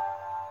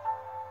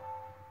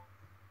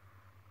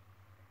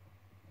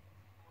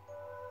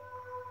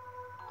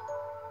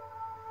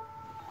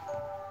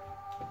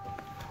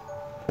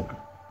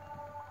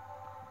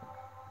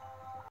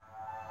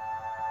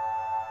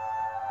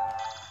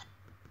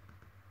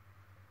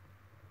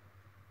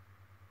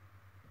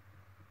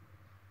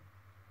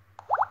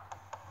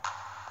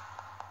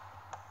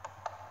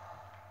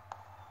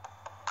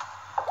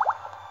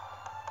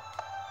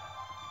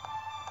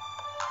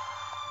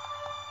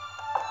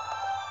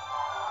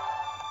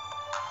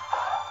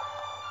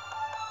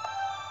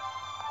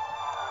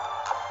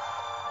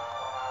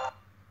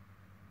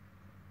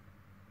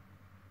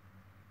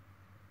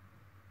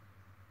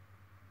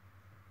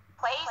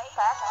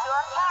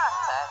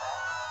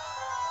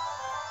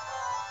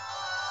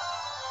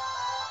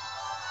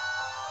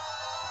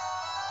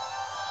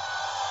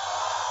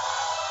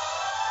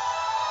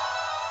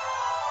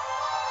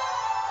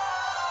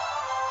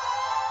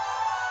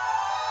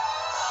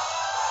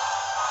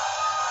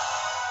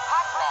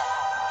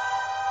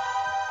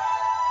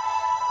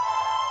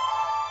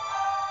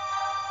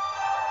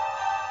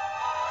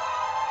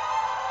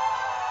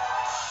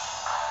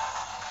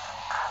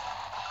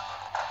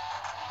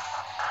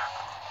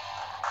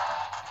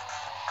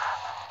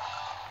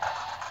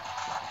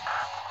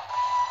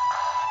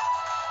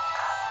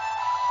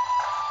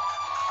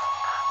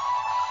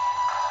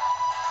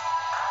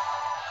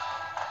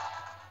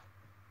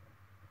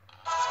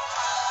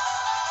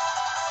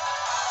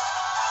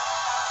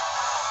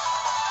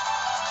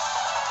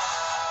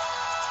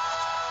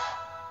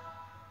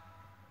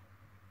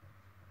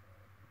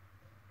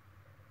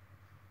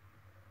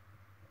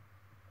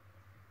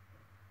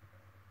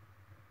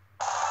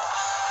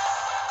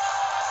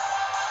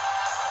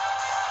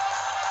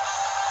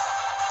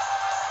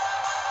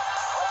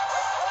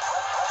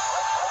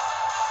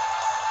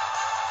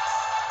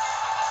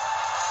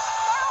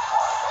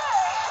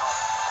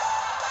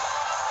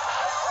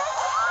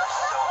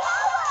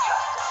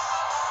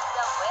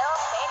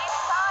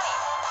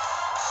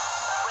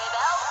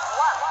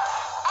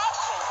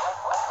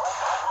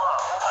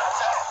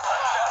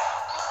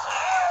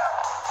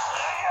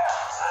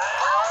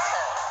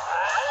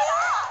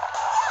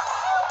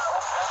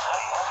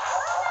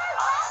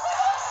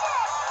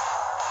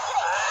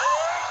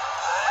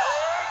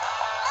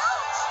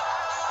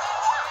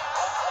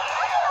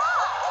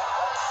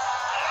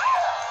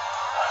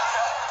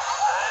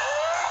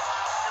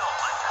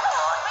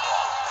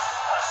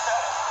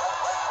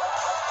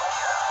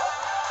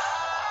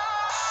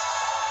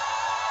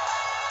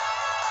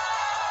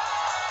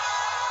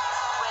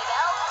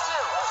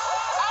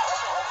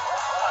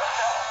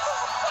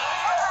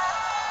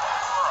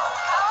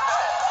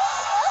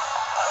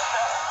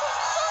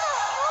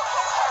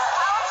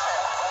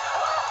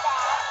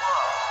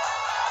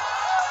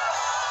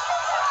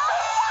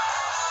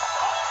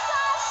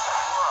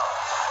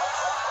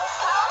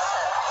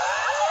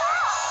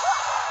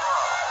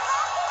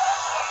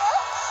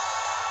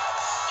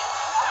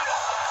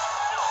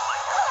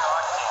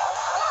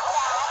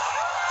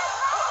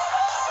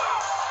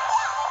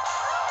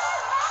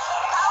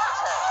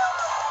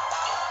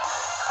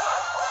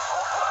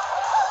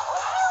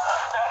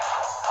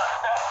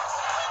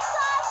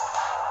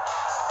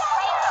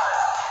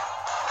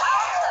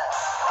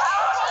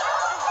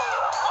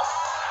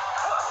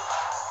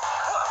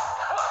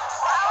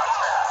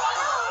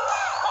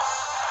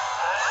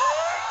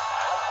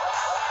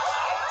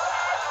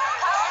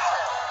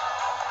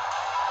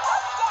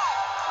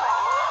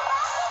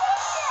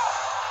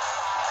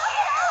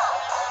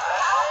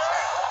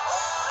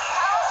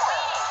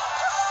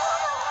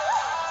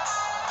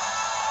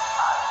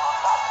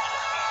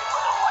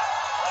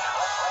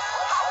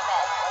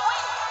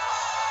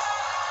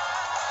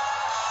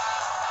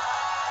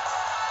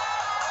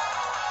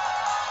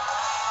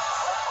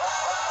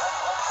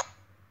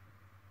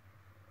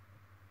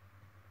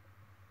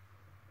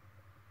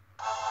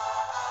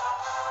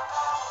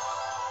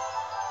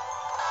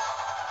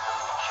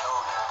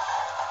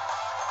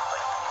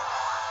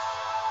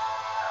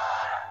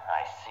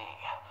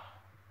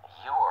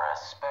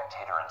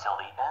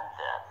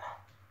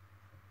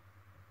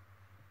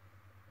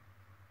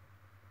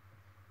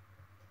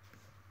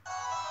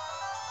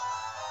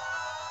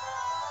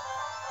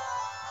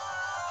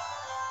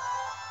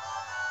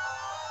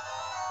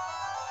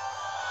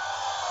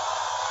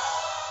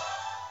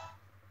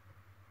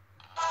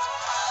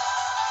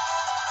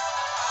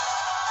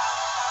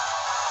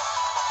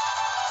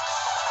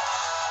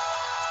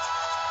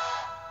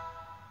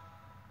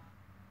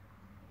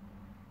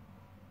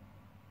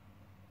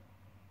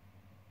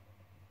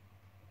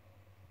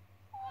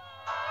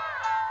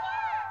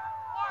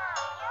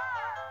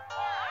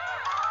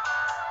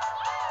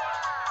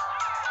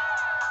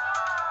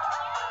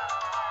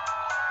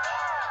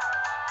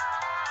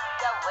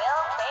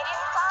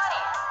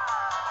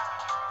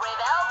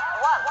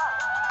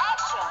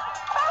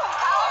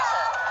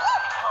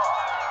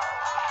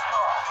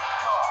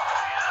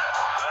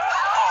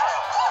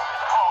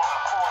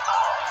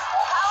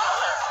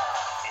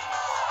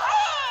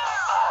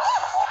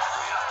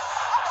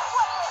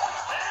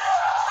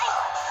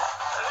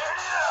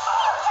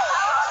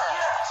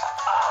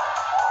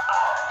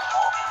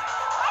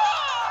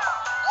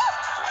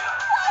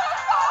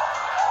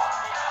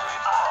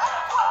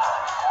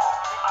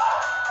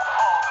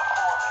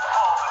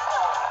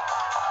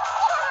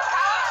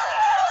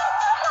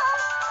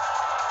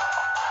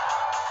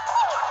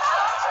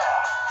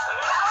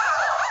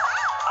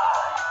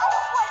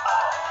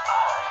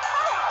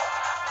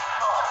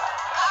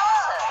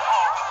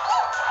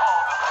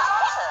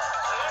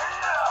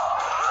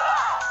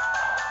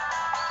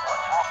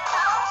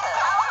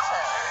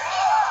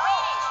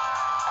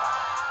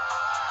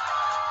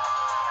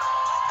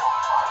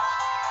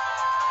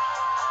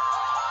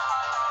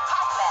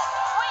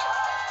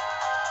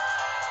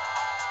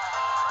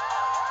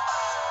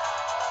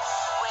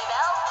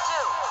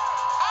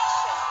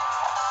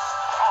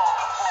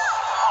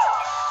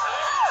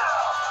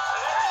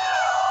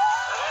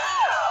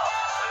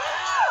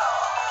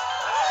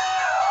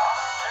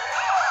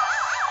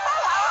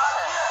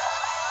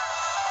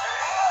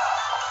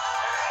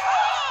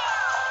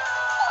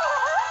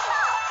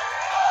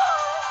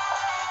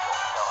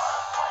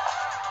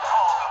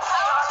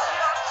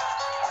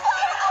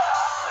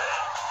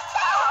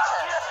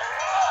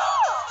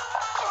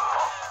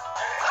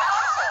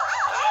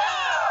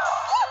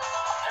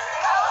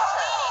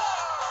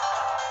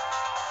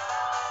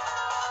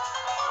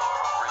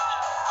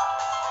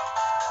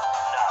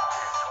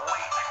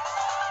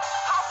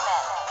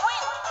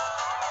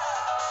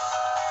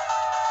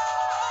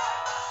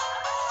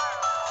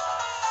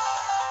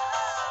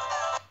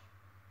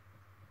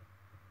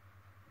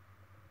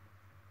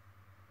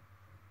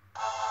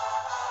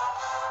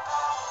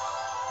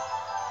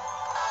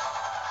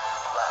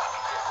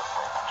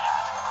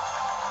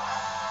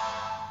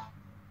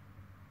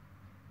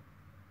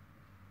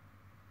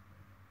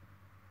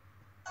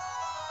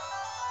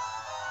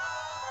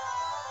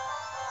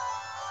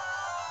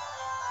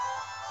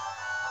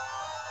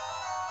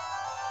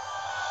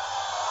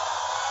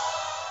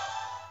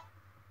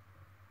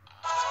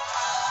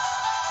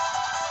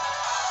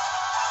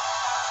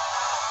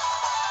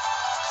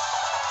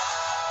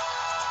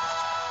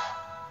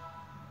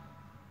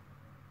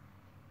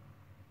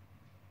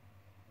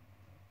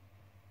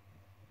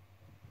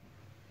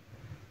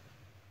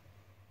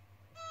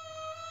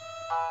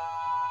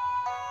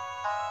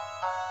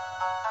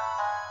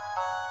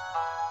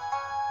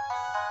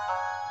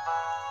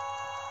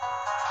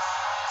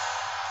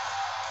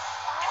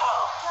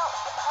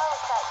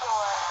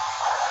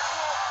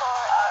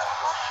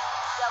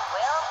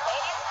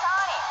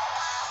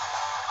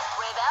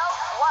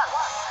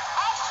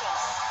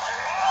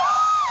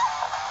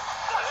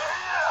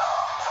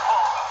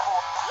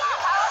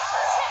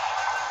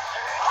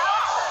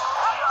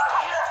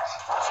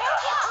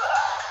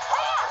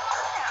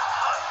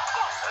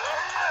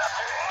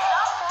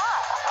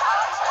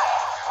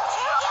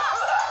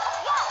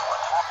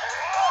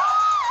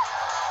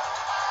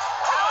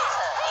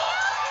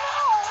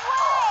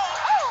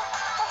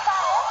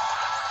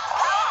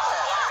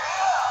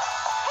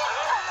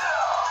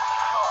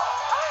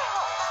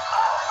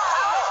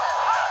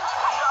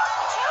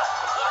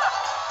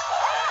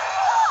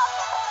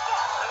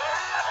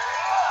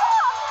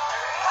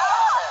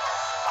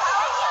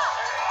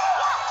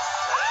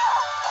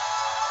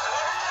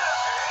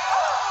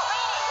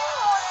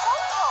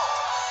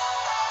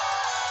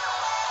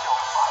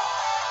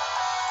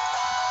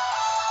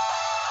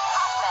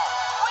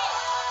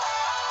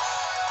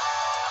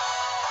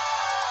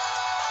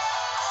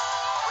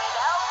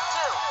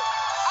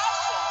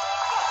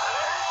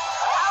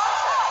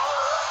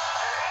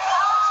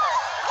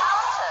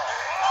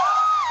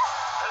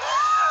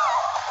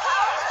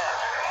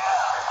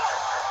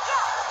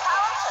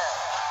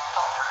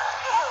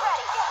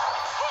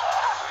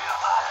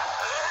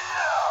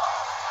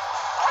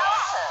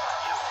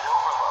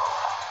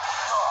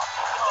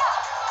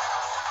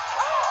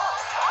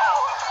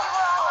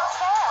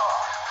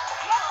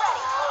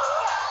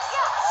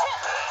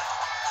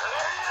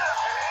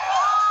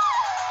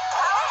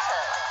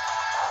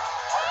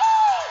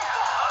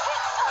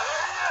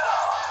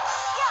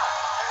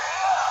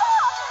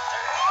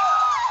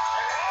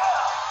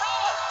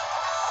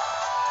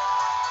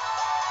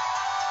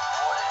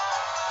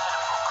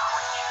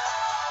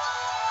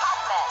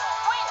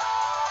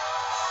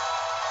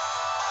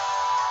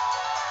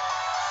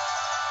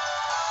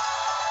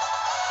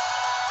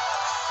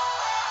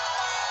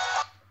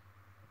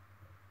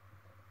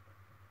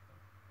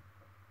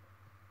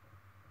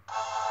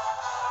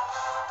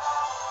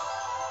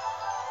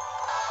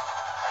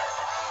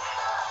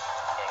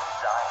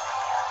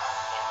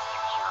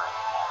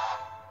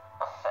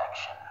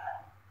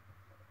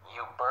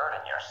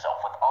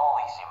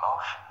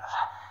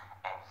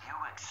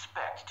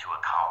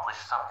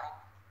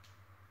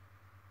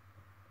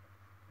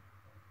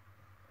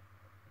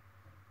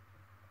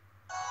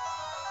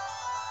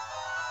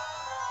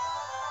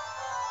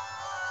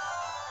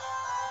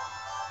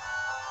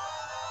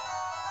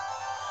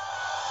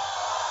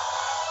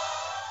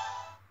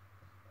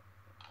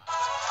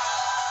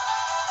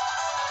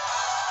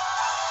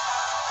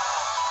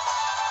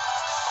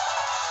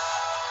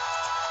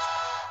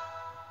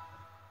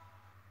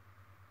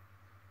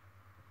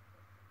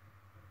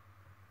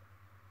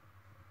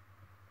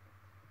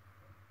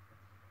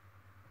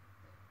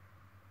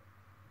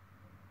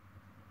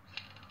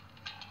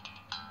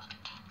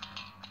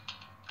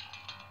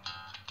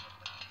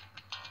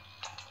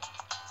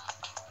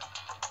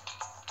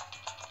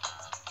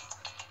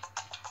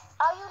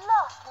 Are you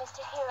lost,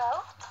 Mr.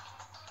 Hero?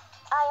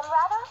 I am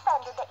rather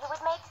offended that you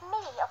would make me,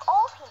 of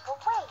all people,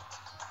 wait.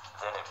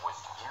 Then it was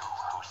you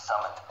who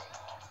summoned me.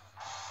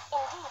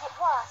 Indeed it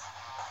was.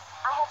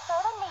 I have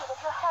further need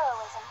of your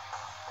heroism.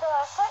 There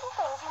are certain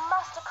things you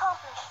must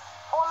accomplish,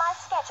 or my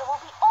schedule will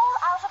be all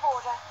out of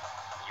order.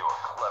 Your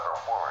clever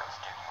words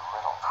do you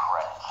little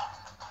credit.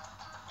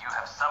 You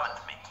have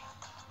summoned me.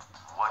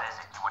 What is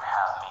it you would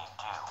have me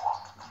do?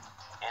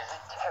 Is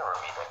it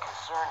tyranny that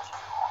concerns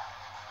you?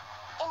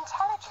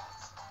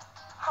 Intelligence.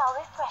 How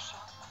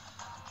refreshing.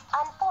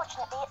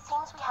 Unfortunately, it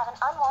seems we have an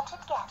unwanted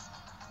guest.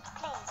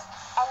 Please,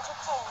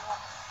 entertain him.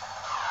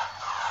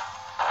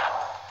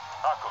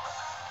 Aquaman,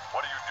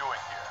 what are you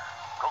doing here?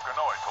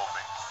 Kokonoi told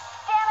me.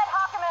 Damn it,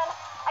 Hawkman!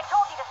 I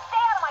told you to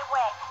stay out of my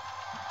way!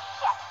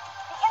 Shit!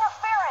 The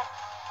interference!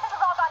 This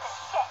has all gone to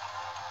shit!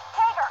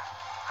 Tiger,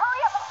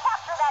 hurry up and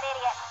capture that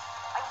idiot!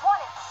 I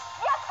want him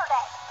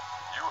yesterday!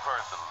 You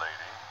heard the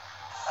lady.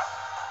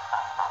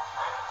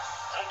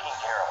 Taking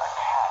care of a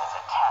cat is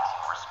a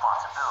taxing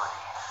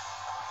responsibility.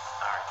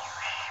 Are you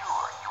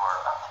sure you are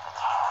up to the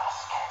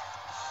task?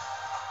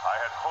 I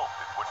had hoped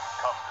it wouldn't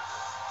come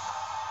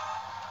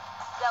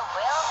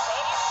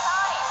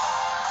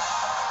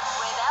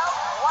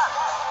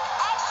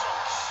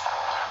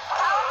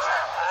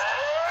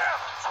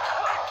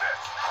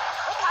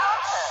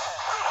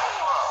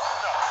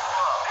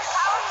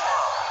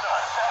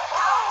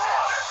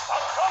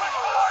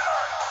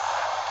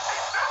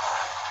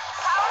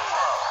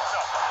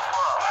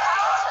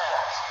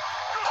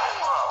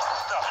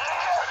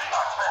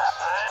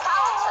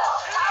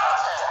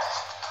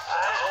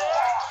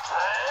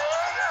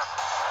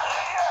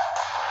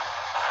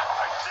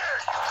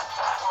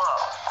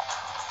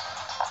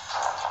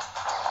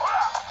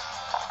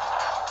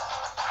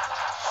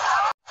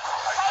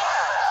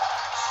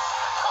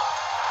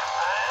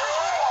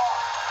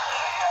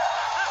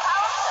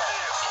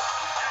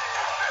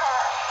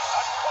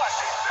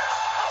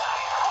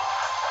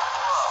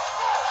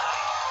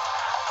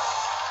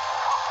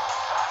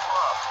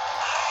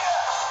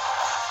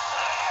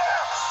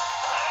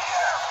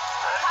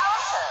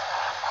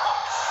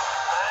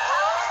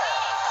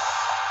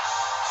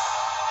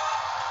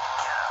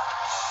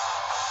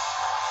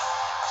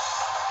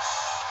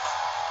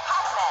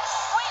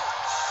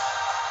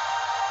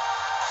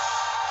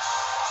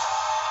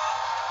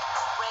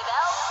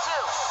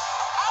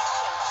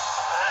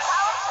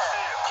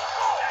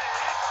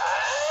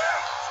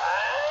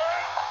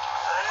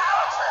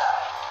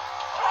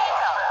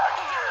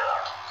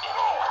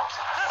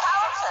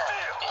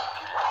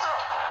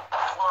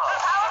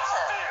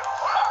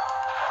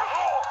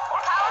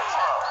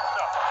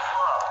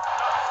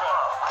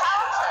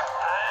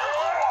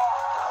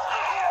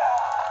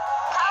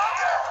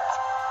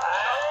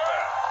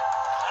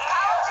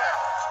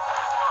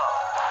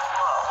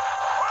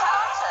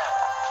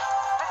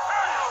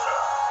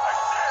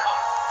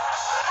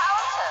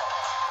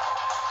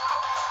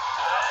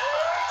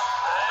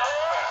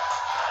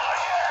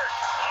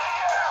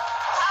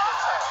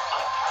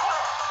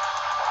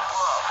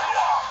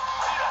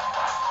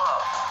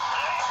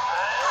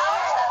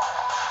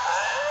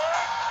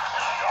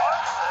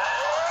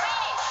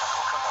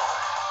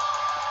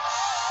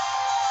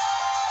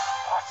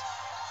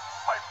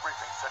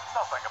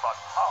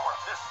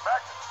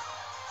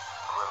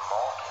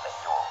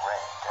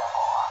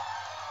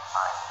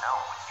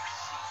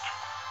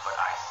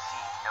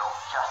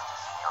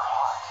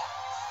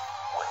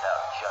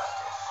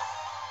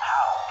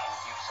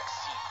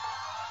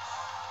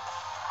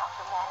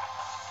then.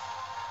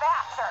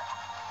 Faster!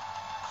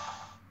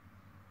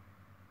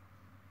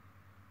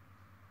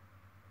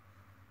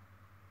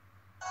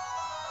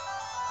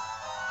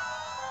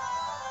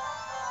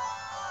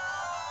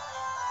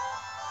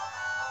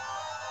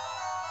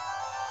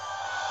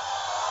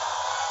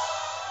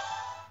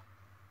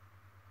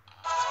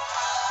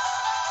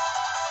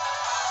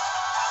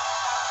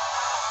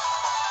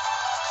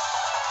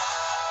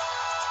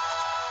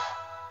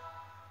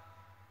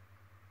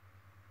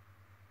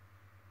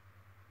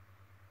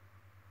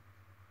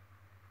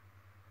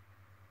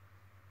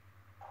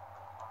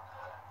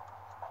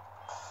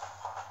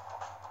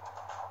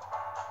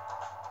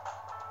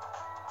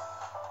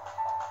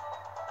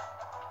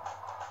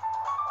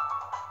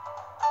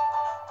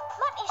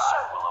 Let me show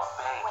I you will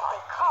obey what my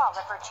they call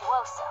a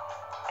virtuoso.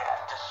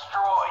 and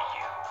destroy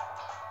you.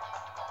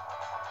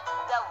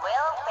 The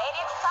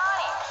well-fated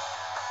time.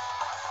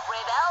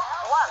 Rebel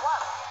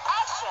 1.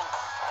 Action!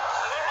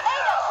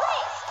 Ada,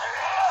 please!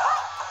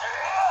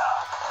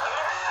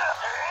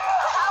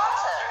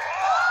 Counter!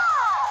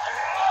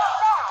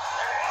 Bad.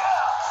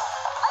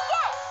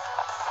 Again!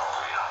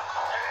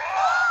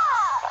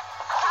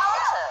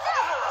 Counter!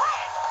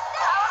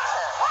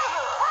 Counter!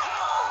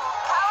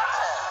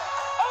 Counter!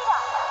 Ada.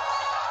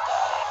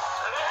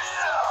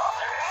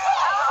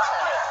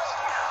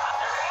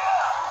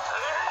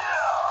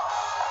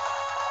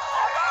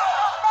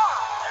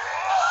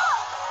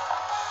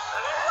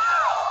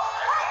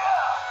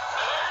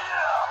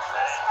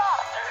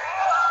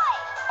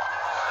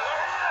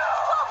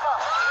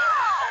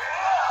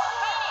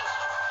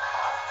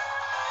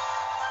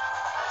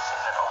 This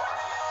isn't over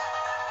yet.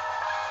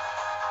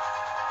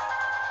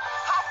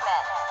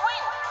 Pac-Man,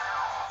 win!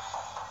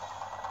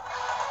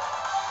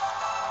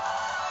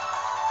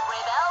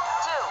 Rebel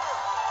 2.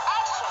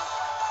 Action!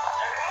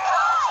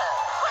 Counter!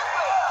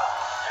 Quickly!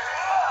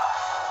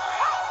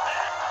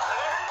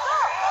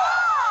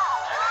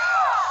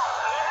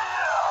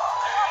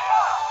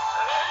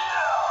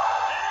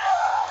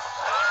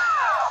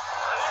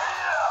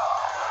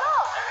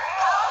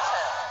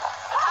 Counter!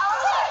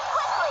 Counter!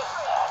 Quickly!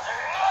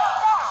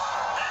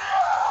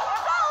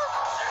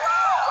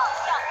 Won't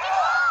stop me!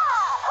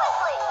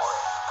 Quickly! Won't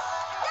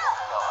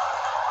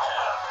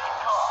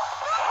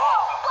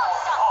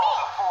stop me!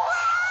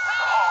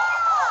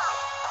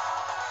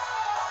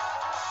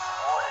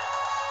 What a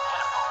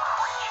pitiful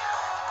creature.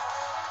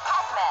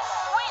 Pac-Man,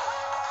 win!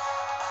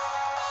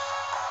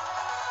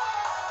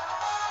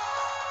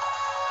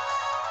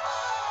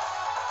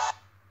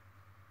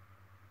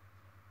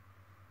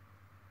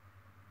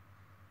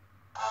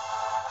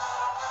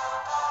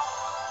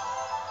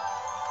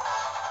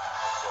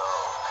 So,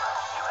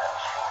 you have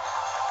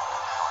chosen to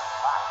live your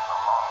life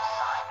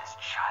alongside this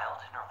child,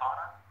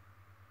 Nirvana?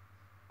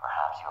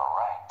 Perhaps you are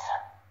right.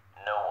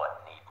 No one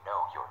need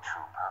know your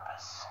true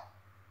purpose.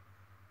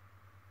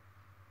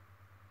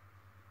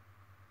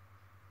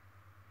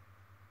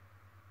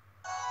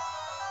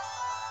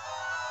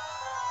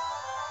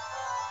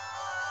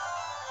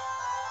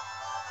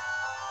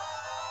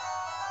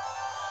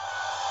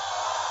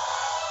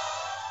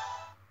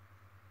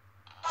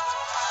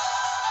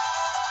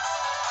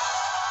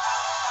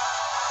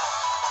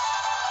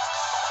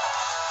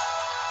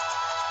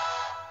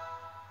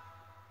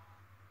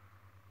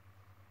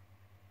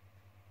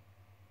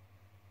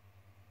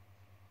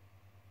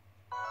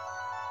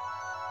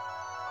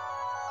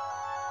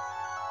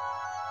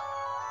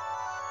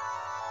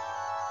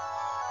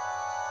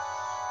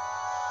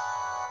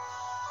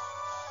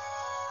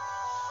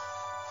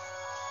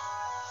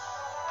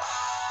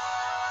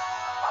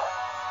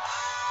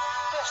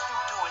 Best you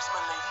do as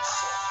my lady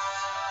says.